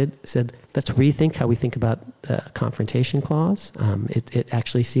 Thomas said, let's rethink how we think about the confrontation clause. It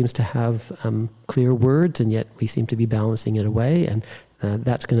actually seems to have clear words, and yet we seem to be balancing it away, and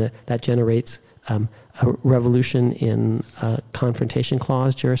that generates a revolution in confrontation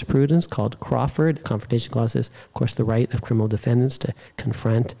clause jurisprudence called Crawford. Confrontation clause is, of course, the right of criminal defendants to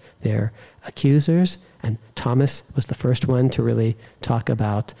confront their accusers, and Thomas was the first one to really talk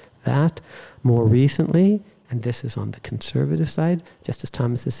about that. More recently, and this is on the conservative side, Justice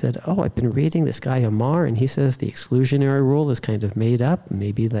Thomas has said, I've been reading this guy Amar, and he says the exclusionary rule is kind of made up.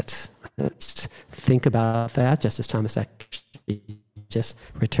 Maybe let's think about that. Justice Thomas actually just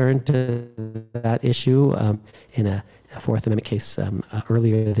returned to that issue in a Fourth Amendment case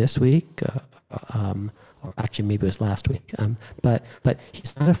earlier this week, or actually maybe it was last week. But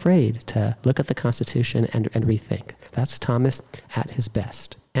he's not afraid to look at the Constitution and rethink. That's Thomas at his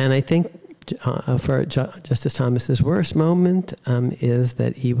best. And I think for Justice Thomas's worst moment is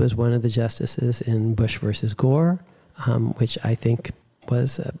that he was one of the justices in Bush versus Gore, which I think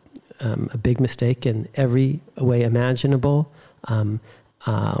was a big mistake in every way imaginable.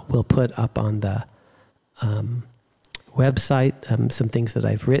 We'll put up on the website some things that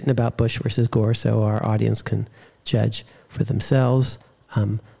I've written about Bush versus Gore so our audience can judge for themselves.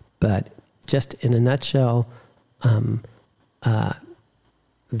 But just in a nutshell,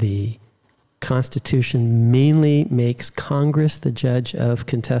 the Constitution mainly makes Congress the judge of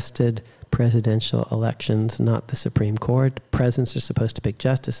contested presidential elections, not the Supreme Court. Presidents are supposed to pick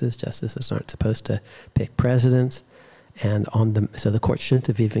justices. Justices aren't supposed to pick presidents. And so the court shouldn't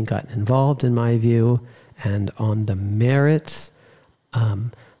have even gotten involved, in my view. And on the merits,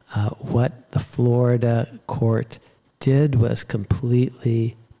 what the Florida court did was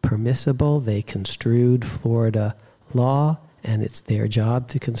completely permissible. They construed Florida law, and it's their job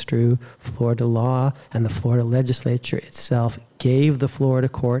to construe Florida law. And the Florida legislature itself gave the Florida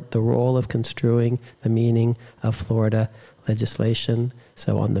court the role of construing the meaning of Florida legislation.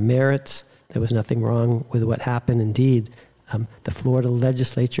 So on the merits, there was nothing wrong with what happened. Indeed, the Florida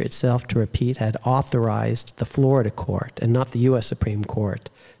legislature itself, to repeat, had authorized the Florida court and not the U.S. Supreme Court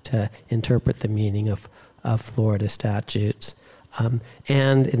to interpret the meaning of Florida statutes.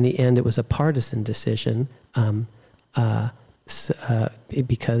 And in the end, it was a partisan decision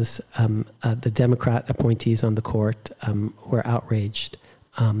because the Democrat appointees on the court were outraged.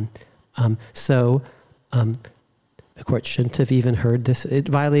 So the court shouldn't have even heard this. It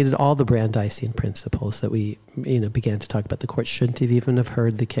violated all the Brandeisian principles that we began to talk about. The court shouldn't have even have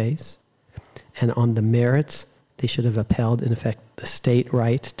heard the case. And on the merits, they should have upheld, in effect, the state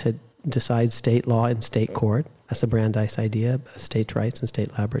right to decide state law in state court. That's the Brandeis idea, states' rights and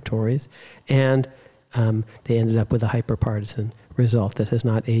state laboratories. And they ended up with a hyper-partisan result that has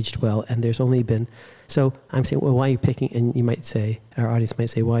not aged well. And there's only been... So I'm saying, well, why are you picking... And you might say, our audience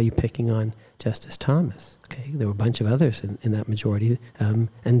might say, why are you picking on Justice Thomas? Okay, there were a bunch of others in that majority.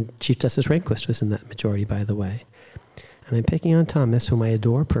 And Chief Justice Rehnquist was in that majority, by the way. And I'm picking on Thomas, whom I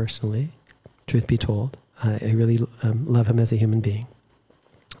adore personally, truth be told. I really love him as a human being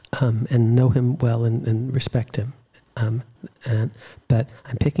and know him well and respect him. But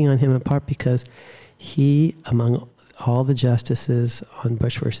I'm picking on him in part because he, among all the justices on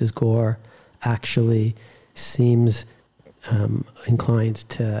Bush versus Gore, actually seems inclined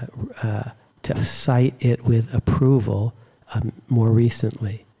to cite it with approval more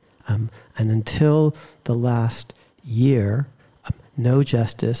recently. And until the last year, no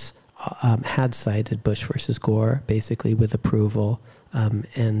justice had cited Bush versus Gore basically with approval,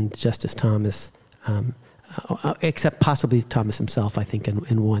 and Justice Thomas, except possibly Thomas himself, I think,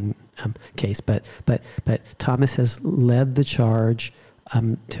 in one case. But Thomas has led the charge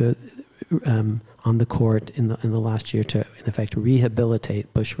on the court in the last year to, in effect,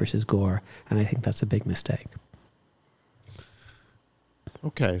 rehabilitate Bush versus Gore, and I think that's a big mistake.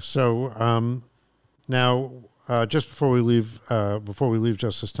 Okay, so now just before we leave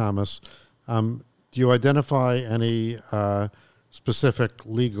Justice Thomas, do you identify any specific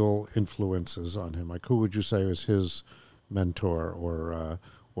legal influences on him? Like, who would you say is his mentor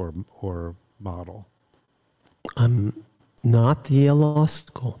or model? Not the Yale Law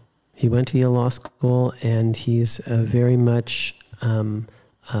School. He went to Yale Law School, and he's very much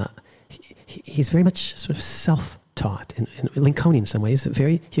he's very much sort of self-taught in Lincolnian in some ways,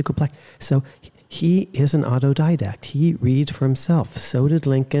 very Hugo Black. So he is an autodidact. He reads for himself. So did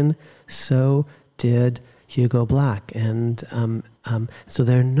Lincoln. So did Hugo Black. And so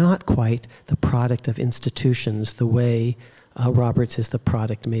they're not quite the product of institutions the way Roberts is the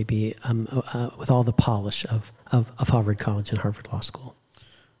product, maybe, with all the polish of Harvard College and Harvard Law School.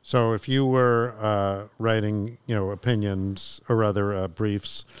 So if you were writing, opinions, or rather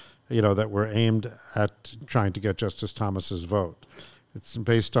briefs, that were aimed at trying to get Justice Thomas's vote, it's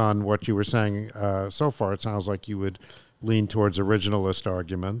based on what you were saying so far. It sounds like you would lean towards originalist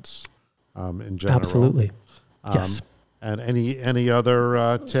arguments in general. Absolutely, yes. And any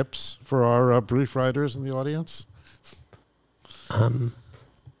other tips for our brief writers in the audience?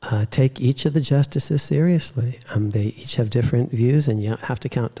 Take each of the justices seriously. They each have different views, and you have to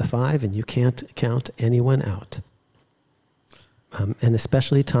count to 5, and you can't count anyone out. And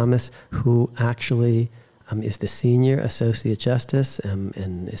especially Thomas, who actually is the senior associate justice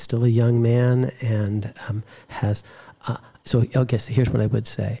and is still a young man and has. So I guess here's what I would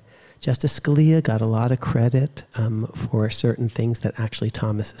say. Justice Scalia got a lot of credit for certain things that actually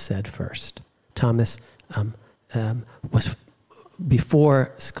Thomas said first. Thomas was,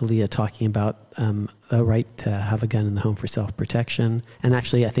 before Scalia, talking about the right to have a gun in the home for self-protection. And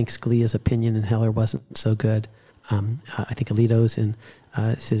actually, I think Scalia's opinion in Heller wasn't so good. I think Alito's in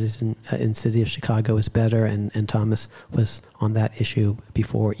City of Chicago is better, and Thomas was on that issue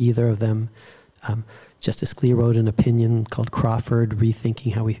before either of them. Justice Scalia wrote an opinion called Crawford,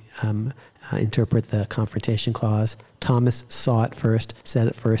 rethinking how we interpret the Confrontation Clause. Thomas saw it first, said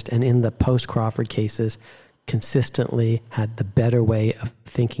it first, and in the post-Crawford cases, consistently had the better way of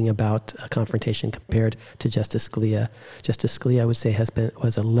thinking about a confrontation compared to Justice Scalia. Justice Scalia, I would say,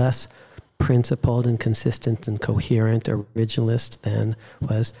 was a less principled and consistent and coherent originalist than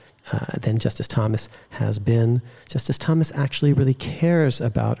Justice Thomas has been. Justice Thomas actually really cares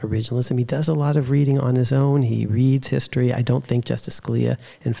about originalism. He does a lot of reading on his own. He reads history. I don't think Justice Scalia,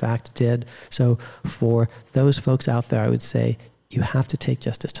 in fact, did. So for those folks out there, I would say you have to take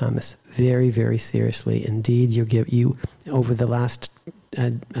Justice Thomas very, very seriously. Indeed, you over the last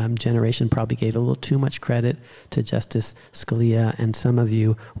generation probably gave a little too much credit to Justice Scalia, and some of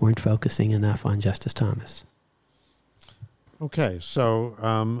you weren't focusing enough on Justice Thomas. Okay,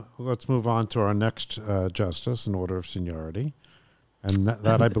 so let's move on to our next justice in order of seniority, and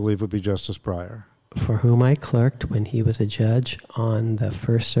that I believe would be Justice Breyer. For whom I clerked when he was a judge on the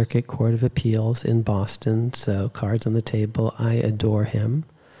First Circuit Court of Appeals in Boston, so cards on the table. I adore him.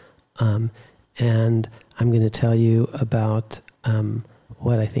 And I'm going to tell you about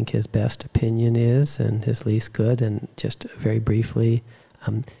what I think his best opinion is and his least good, and just very briefly,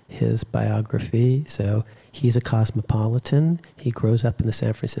 his biography. So he's a cosmopolitan. He grows up in the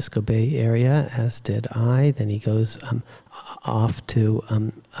San Francisco Bay Area, as did I. Then he goes off to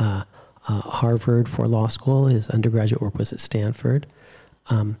Harvard for law school. His undergraduate work was at Stanford.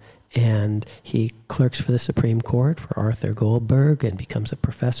 And he clerks for the Supreme Court for Arthur Goldberg and becomes a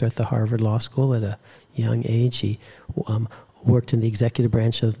professor at the Harvard Law School at a young age. He worked in the executive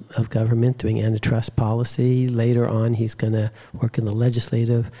branch of government doing antitrust policy. Later on, he's going to work in the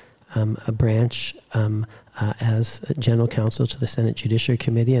legislative branch as general counsel to the Senate Judiciary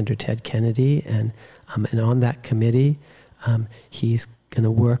Committee under Ted Kennedy. And on that committee, he's going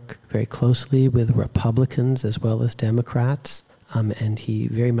to work very closely with Republicans as well as Democrats. And he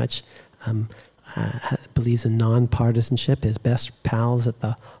very much believes in nonpartisanship. His best pals at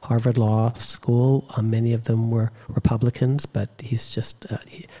the Harvard Law School, many of them were Republicans, but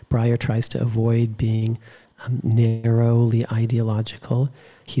Breyer tries to avoid being narrowly ideological.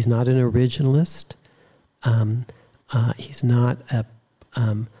 He's not an originalist. He's not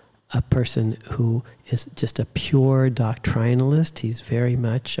a person who is just a pure doctrinalist. He's very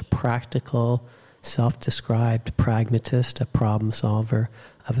much a practical, self-described pragmatist, a problem solver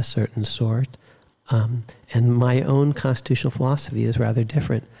of a certain sort. And my own constitutional philosophy is rather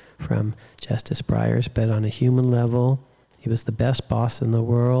different from Justice Breyer's, but on a human level, he was the best boss in the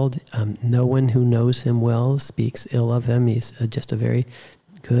world. No one who knows him well speaks ill of him. He's just a very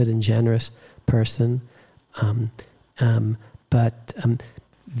good and generous person. But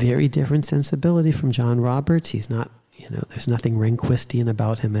very different sensibility from John Roberts. He's not, there's nothing Rehnquistian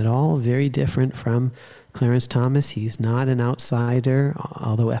about him at all. Very different from Clarence Thomas. He's not an outsider,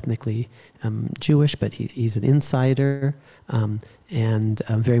 although ethnically Jewish, but he's an insider, and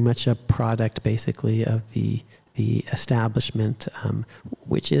very much a product, basically, of the establishment,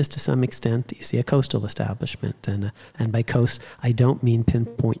 which is to some extent, you see, a coastal establishment. And by coast, I don't mean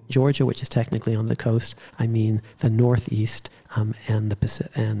pinpoint Georgia, which is technically on the coast. I mean the Northeast and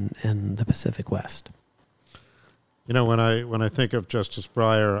the Pacific West. When I think of Justice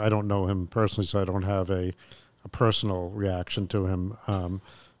Breyer, I don't know him personally, so I don't have a personal reaction to him.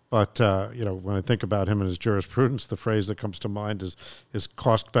 But when I think about him and his jurisprudence, the phrase that comes to mind is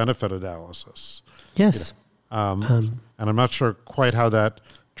cost-benefit analysis. Yes. And I'm not sure quite how that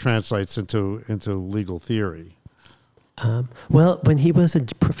translates into legal theory. Well, when he was a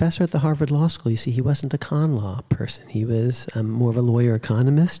professor at the Harvard Law School, you see, he wasn't a con law person. He was more of a lawyer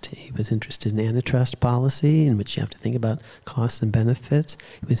economist. He was interested in antitrust policy, in which you have to think about costs and benefits.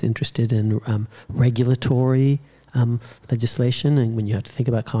 He was interested in regulatory legislation, and when you have to think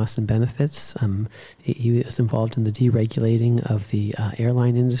about costs and benefits, he was involved in the deregulating of the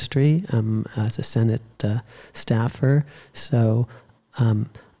airline industry as a Senate staffer. So,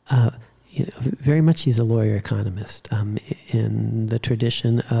 very much he's a lawyer economist in the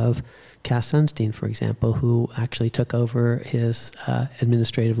tradition of Cass Sunstein, for example, who actually took over his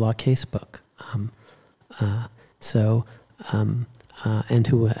administrative law casebook. And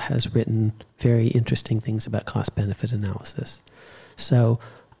who has written very interesting things about cost-benefit analysis. So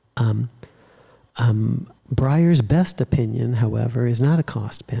Breyer's best opinion, however, is not a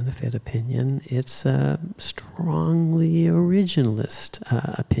cost-benefit opinion. It's a strongly originalist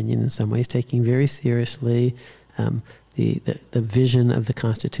opinion in some ways, taking very seriously the vision of the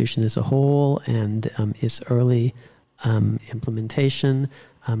Constitution as a whole and its early implementation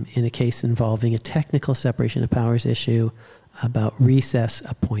in a case involving a technical separation of powers issue about recess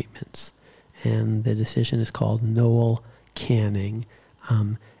appointments. And the decision is called Noel Canning.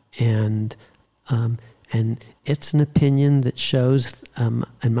 And it's an opinion that shows,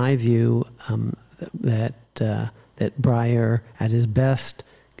 in my view, that Breyer, at his best,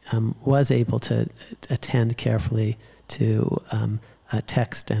 was able to attend carefully to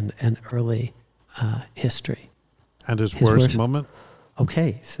text and early history. And his worst moment?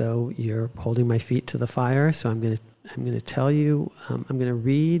 Okay, so you're holding my feet to the fire, so I'm going to tell you, I'm going to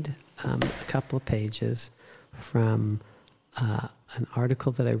read a couple of pages from an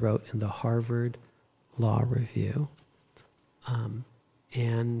article that I wrote in the Harvard Law Review.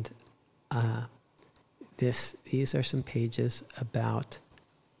 These are some pages about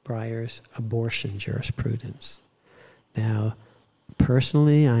Breyer's abortion jurisprudence. Now,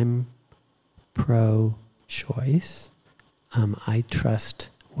 personally, I'm pro-choice. I trust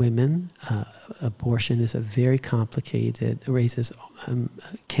women. Abortion is a very complicated,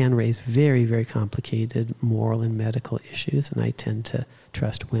 can raise very, very complicated moral and medical issues, and I tend to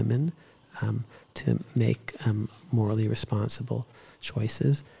trust women to make morally responsible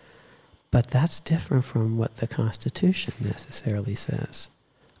choices. But that's different from what the Constitution necessarily says.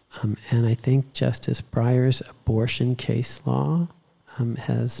 And I think Justice Breyer's abortion case law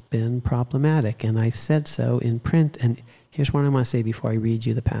has been problematic, and I've said so in print. And here's what I want to say before I read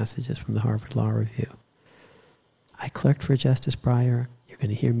you the passages from the Harvard Law Review. I clerked for Justice Breyer. You're going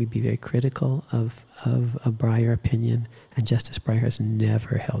to hear me be very critical of a Breyer opinion, and Justice Breyer has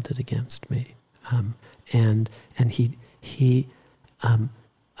never held it against me. And he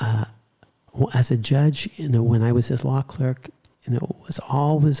as a judge, when I was his law clerk, was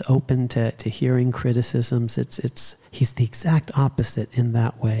always open to hearing criticisms. He's the exact opposite in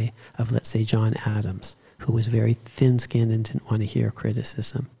that way of, let's say, John Adams, who was very thin-skinned and didn't want to hear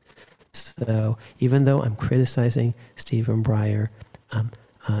criticism. So even though I'm criticizing Stephen Breyer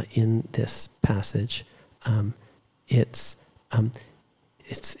in this passage, it's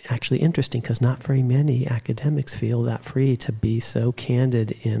actually interesting because not very many academics feel that free to be so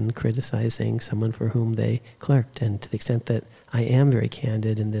candid in criticizing someone for whom they clerked. And to the extent that I am very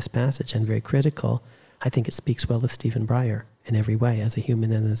candid in this passage and very critical, I think it speaks well of Stephen Breyer in every way, as a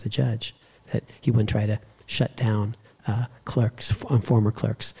human and as a judge, that he wouldn't try to shut down clerks and former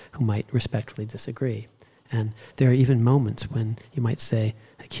clerks who might respectfully disagree. And there are even moments when you might say,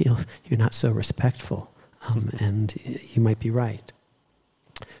 Akhil, you're not so respectful, and you might be right.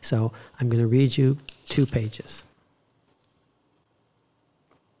 So I'm going to read you 2 pages.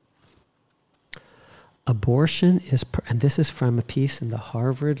 Abortion is, and this is from a piece in the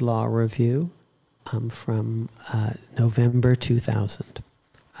Harvard Law Review from November 2000,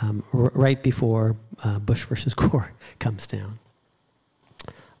 right before Bush versus Gore comes down.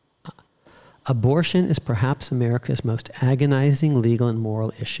 Abortion is perhaps America's most agonizing legal and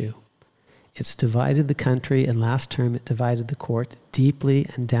moral issue. It's divided the country, and last term it divided the court deeply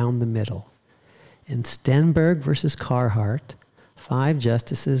and down the middle. In Stenberg versus Carhart, 5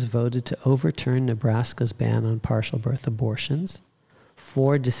 justices voted to overturn Nebraska's ban on partial birth abortions.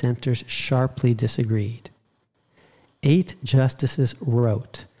 4 dissenters sharply disagreed. 8 justices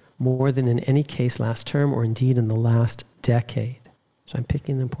wrote, more than in any case last term or indeed in the last decade. So I'm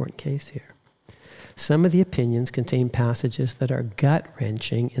picking an important case here. Some of the opinions contain passages that are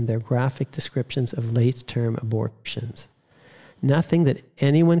gut-wrenching in their graphic descriptions of late-term abortions. Nothing that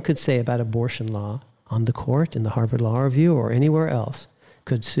anyone could say about abortion law on the court, in the Harvard Law Review, or anywhere else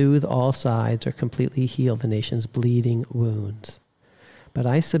could soothe all sides or completely heal the nation's bleeding wounds. But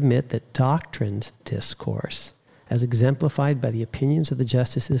I submit that doctrine's discourse, as exemplified by the opinions of the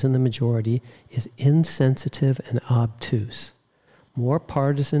justices in the majority, is insensitive and obtuse. More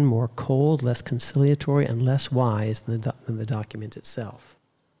partisan, more cold, less conciliatory, and less wise than the document itself.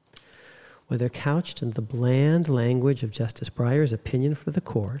 Whether couched in the bland language of Justice Breyer's opinion for the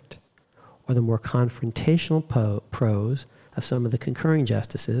court, or the more confrontational prose of some of the concurring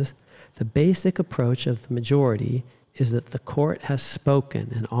justices, the basic approach of the majority is that the court has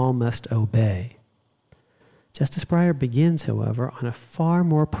spoken and all must obey. Justice Breyer begins, however, on a far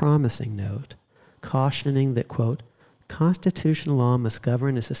more promising note, cautioning that, quote, constitutional law must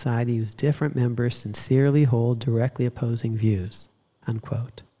govern a society whose different members sincerely hold directly opposing views,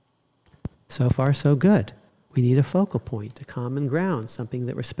 unquote. So far, so good. We need a focal point, a common ground, something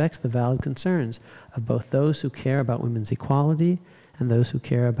that respects the valid concerns of both those who care about women's equality and those who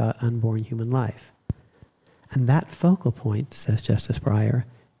care about unborn human life. And that focal point, says Justice Breyer,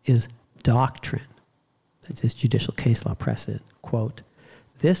 is doctrine. That is judicial case law precedent. Quote,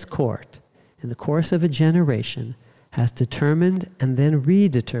 this court, in the course of a generation, has determined and then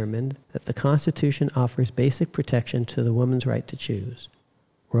redetermined that the Constitution offers basic protection to the woman's right to choose.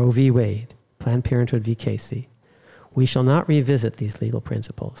 Roe v. Wade, Planned Parenthood v. Casey. We shall not revisit these legal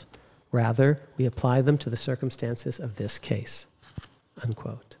principles. Rather, we apply them to the circumstances of this case,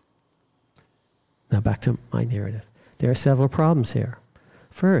 unquote. Now back to my narrative. There are several problems here.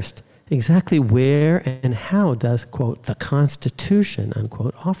 First, exactly where and how does, quote, the Constitution,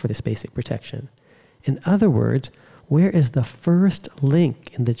 unquote, offer this basic protection? In other words, where is the first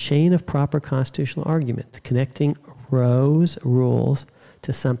link in the chain of proper constitutional argument connecting Roe's rules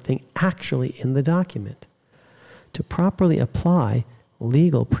to something actually in the document? To properly apply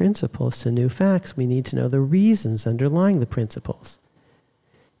legal principles to new facts, we need to know the reasons underlying the principles.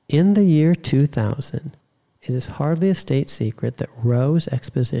 In the year 2000, it is hardly a state secret that Roe's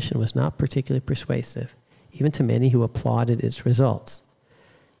exposition was not particularly persuasive, even to many who applauded its results.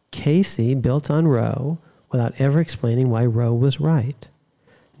 Casey built on Roe without ever explaining why Roe was right.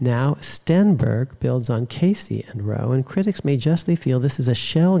 Now, Stenberg builds on Casey and Roe, and critics may justly feel this is a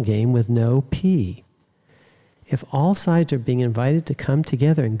shell game with no P. If all sides are being invited to come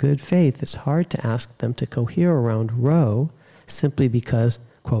together in good faith, it's hard to ask them to cohere around Roe simply because,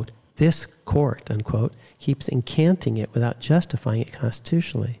 quote, this court, unquote, keeps incanting it without justifying it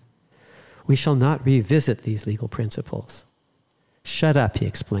constitutionally. We shall not revisit these legal principles. Shut up, he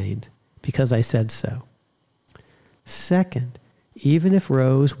explained, because I said so. Second, even if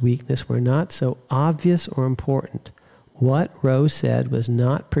Roe's weakness were not so obvious or important, what Roe said was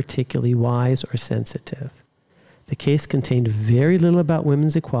not particularly wise or sensitive. The case contained very little about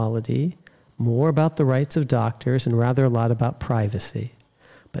women's equality, more about the rights of doctors, and rather a lot about privacy.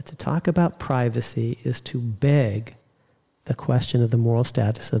 But to talk about privacy is to beg the question of the moral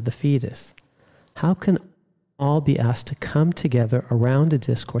status of the fetus. How can all be asked to come together around a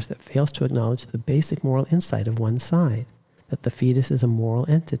discourse that fails to acknowledge the basic moral insight of one side, that the fetus is a moral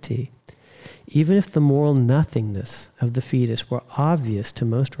entity? Even if the moral nothingness of the fetus were obvious to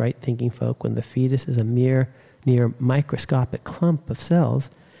most right-thinking folk when the fetus is a mere near microscopic clump of cells,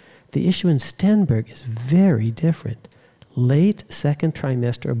 the issue in Stenberg is very different. Late second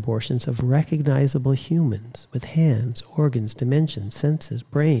trimester abortions of recognizable humans with hands, organs, dimensions, senses,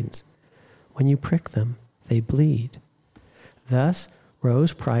 brains. When you prick them, they bleed. Thus,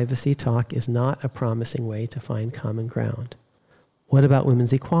 Roe's privacy talk is not a promising way to find common ground. What about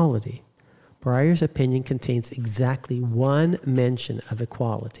women's equality? Breyer's opinion contains exactly one mention of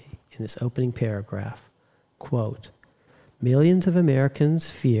equality in its opening paragraph. Quote, millions of Americans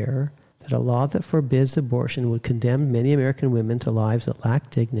fear that a law that forbids abortion would condemn many American women to lives that lack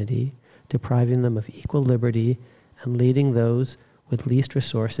dignity, depriving them of equal liberty, and leading those with least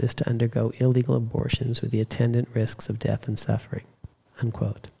resources to undergo illegal abortions with the attendant risks of death and suffering,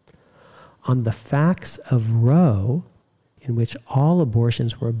 unquote. On the facts of Roe, in which all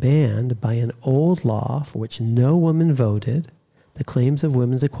abortions were banned by an old law for which no woman voted, the claims of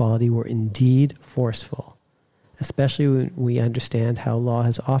women's equality were indeed forceful, especially when we understand how law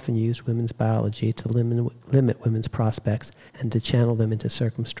has often used women's biology to limit women's prospects and to channel them into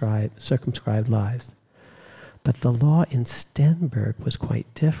circumscribed lives. But the law in Stenberg was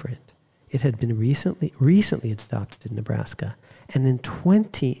quite different. It had been recently adopted in Nebraska and in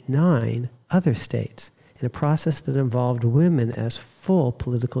 29 other states in a process that involved women as full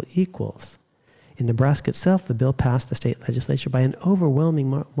political equals. In Nebraska itself, the bill passed the state legislature by an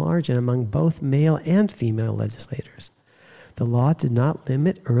overwhelming margin among both male and female legislators. The law did not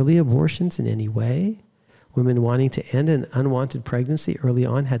limit early abortions in any way. Women wanting to end an unwanted pregnancy early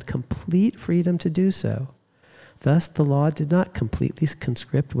on had complete freedom to do so. Thus, the law did not completely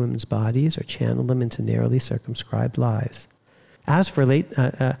conscript women's bodies or channel them into narrowly circumscribed lives. As for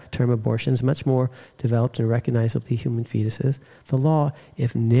late-term abortions, much more developed and recognizably human fetuses, the law,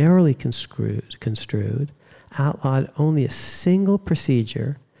 if narrowly construed, outlawed only a single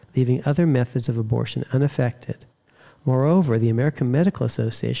procedure, leaving other methods of abortion unaffected. Moreover, the American Medical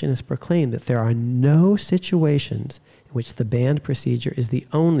Association has proclaimed that there are no situations in which the banned procedure is the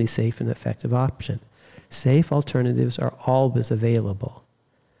only safe and effective option. Safe alternatives are always available.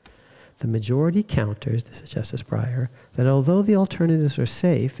 The majority counters, this is Justice Breyer, that although the alternatives are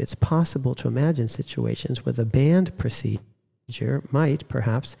safe, it's possible to imagine situations where the banned procedure might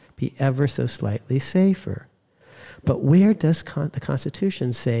perhaps be ever so slightly safer. But where does the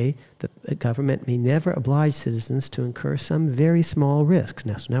Constitution say that the government may never oblige citizens to incur some very small risks?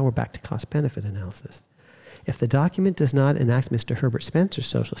 So now we're back to cost-benefit analysis. If the document does not enact Mr. Herbert Spencer's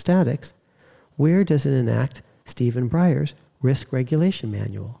social statics, where does it enact Stephen Breyer's risk regulation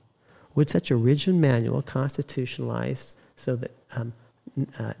manual? Would such a rigid manual constitutionalize so that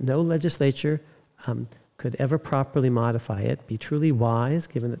no legislature could ever properly modify it, be truly wise,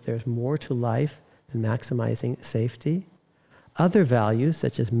 given that there's more to life than maximizing safety? Other values,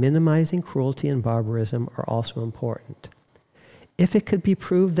 such as minimizing cruelty and barbarism, are also important. If it could be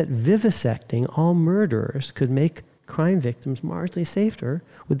proved that vivisecting all murderers could make crime victims marginally safer,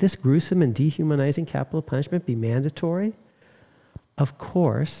 would this gruesome and dehumanizing capital punishment be mandatory? Of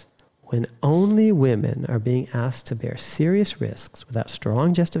course, when only women are being asked to bear serious risks without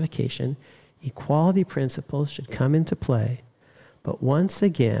strong justification, equality principles should come into play. But once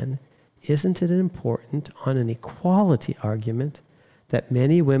again, isn't it important on an equality argument that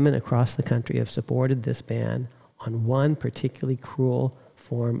many women across the country have supported this ban on one particularly cruel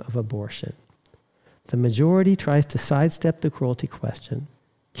form of abortion? The majority tries to sidestep the cruelty question.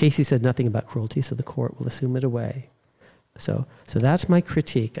 Casey said nothing about cruelty, so the court will assume it away. So that's my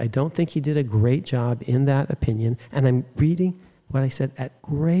critique. I don't think he did a great job in that opinion, and I'm reading what I said at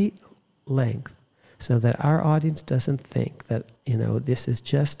great length so that our audience doesn't think that, this is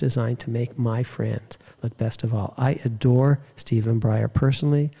just designed to make my friends look best of all. I adore Stephen Breyer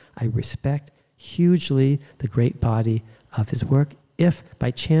personally. I respect hugely the great body of his work. If by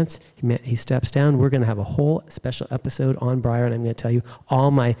chance he steps down, we're going to have a whole special episode on Breyer, and I'm going to tell you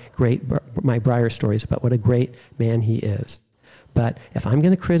all my Breyer stories about what a great man he is. But if I'm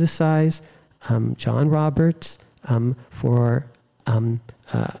going to criticize John Roberts for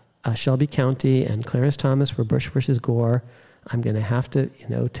Shelby County and Clarence Thomas for Bush versus Gore, I'm going to have to,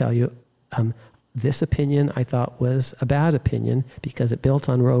 tell you this opinion I thought was a bad opinion because it built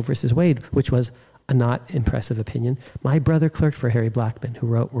on Roe versus Wade, which was a not impressive opinion. My brother clerked for Harry Blackmun, who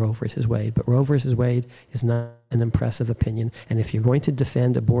wrote Roe versus Wade, but Roe versus Wade is not an impressive opinion. And if you're going to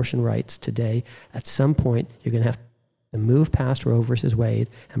defend abortion rights today, at some point you're going to have to move past Roe versus Wade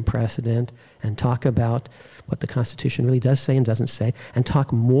and precedent and talk about what the Constitution really does say and doesn't say, and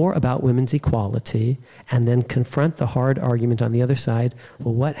talk more about women's equality, and then confront the hard argument on the other side.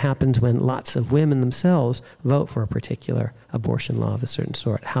 Well, what happens when lots of women themselves vote for a particular abortion law of a certain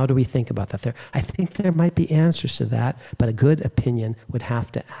sort? How do we think about that? I think there might be answers to that, but a good opinion would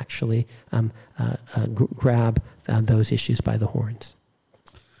have to actually grab those issues by the horns.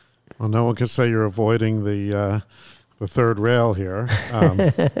 Well, no one can say you're avoiding the third rail here.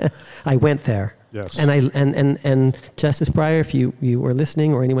 I went there. Yes. And Justice Breyer, if you were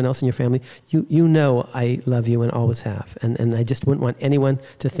listening, or anyone else in your family, you know I love you and always have. And I just wouldn't want anyone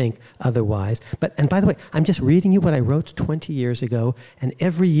to think otherwise. And by the way, I'm just reading you what I wrote 20 years ago, and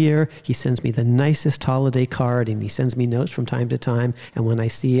every year he sends me the nicest holiday card, and he sends me notes from time to time, and when I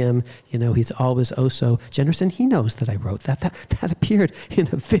see him, he's always oh so generous, and he knows that I wrote that. That appeared in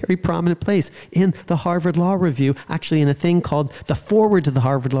a very prominent place in the Harvard Law Review, actually in a thing called the Foreword to the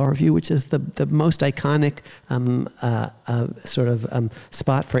Harvard Law Review, which is the most iconic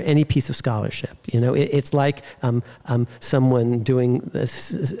spot for any piece of scholarship. It's like someone doing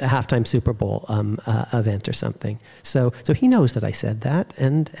this halftime Super Bowl event or something. So he knows that I said that,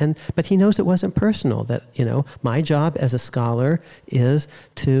 but he knows it wasn't personal. That my job as a scholar is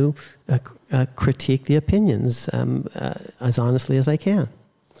to critique the opinions as honestly as I can.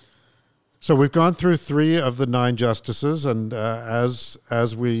 So we've gone through 3 of the 9 justices, and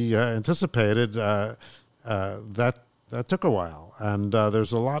as we anticipated, that took a while, and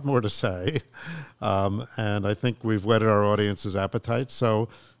there's a lot more to say, and I think we've whetted our audience's appetite. So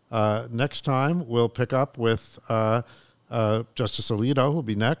next time we'll pick up with Justice Alito, who'll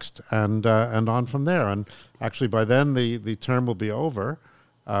be next, and on from there. And actually, by then the term will be over,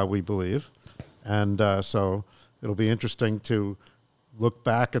 we believe, and so it'll be interesting to look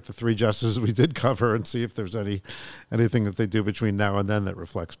back at the 3 justices we did cover and see if there's anything that they do between now and then that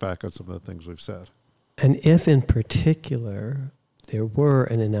reflects back on some of the things we've said. And if in particular there were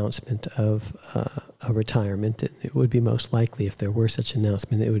an announcement of a retirement, it would be most likely, if there were such an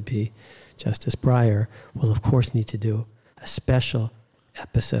announcement, it would be Justice Breyer will of course need to do a special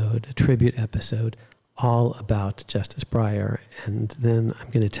episode, a tribute episode, all about Justice Breyer, and then I'm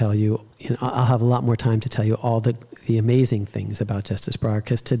going to tell you, I'll have a lot more time to tell you all the amazing things about Justice Breyer,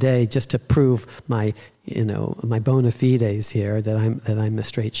 because today, just to prove my bona fides here, that I'm a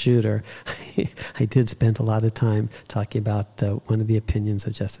straight shooter, I did spend a lot of time talking about one of the opinions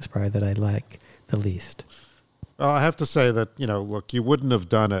of Justice Breyer that I like the least. Well, I have to say that, look, you wouldn't have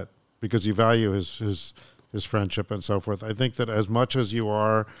done it because you value his friendship and so forth. I think that as much as you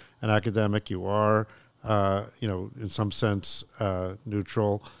are an academic, you are, in some sense,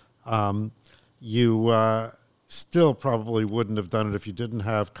 neutral. You still probably wouldn't have done it if you didn't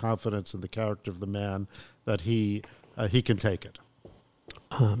have confidence in the character of the man that he can take it.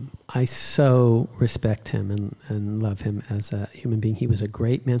 I so respect him and love him as a human being. He was a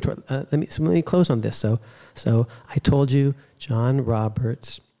great mentor. Let me close on this. So I told you John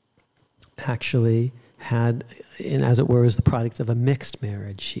Roberts actually had, as it were, was the product of a mixed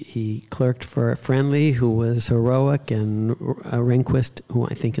marriage. He clerked for Friendly, who was heroic, and Rehnquist, who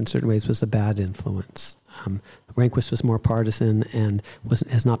I think in certain ways was a bad influence. Rehnquist was more partisan and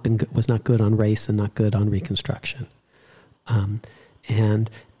was not good on race and not good on Reconstruction.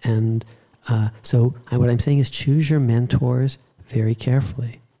 So what I'm saying is choose your mentors very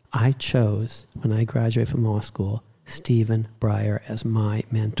carefully. I chose, when I graduated from law school, Stephen Breyer as my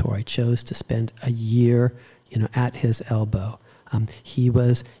mentor. I chose to spend a year, at his elbow. He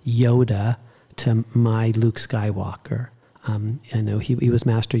was Yoda to my Luke Skywalker. He was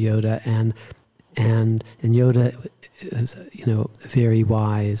Master Yoda, and Yoda is, very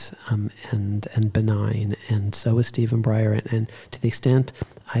wise and benign, and so is Stephen Breyer. And to the extent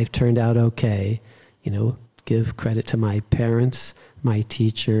I've turned out okay, give credit to my parents, my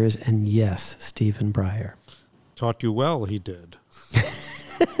teachers, and yes, Stephen Breyer. Taught you well, he did.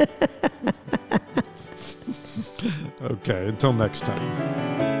 Okay, until next time.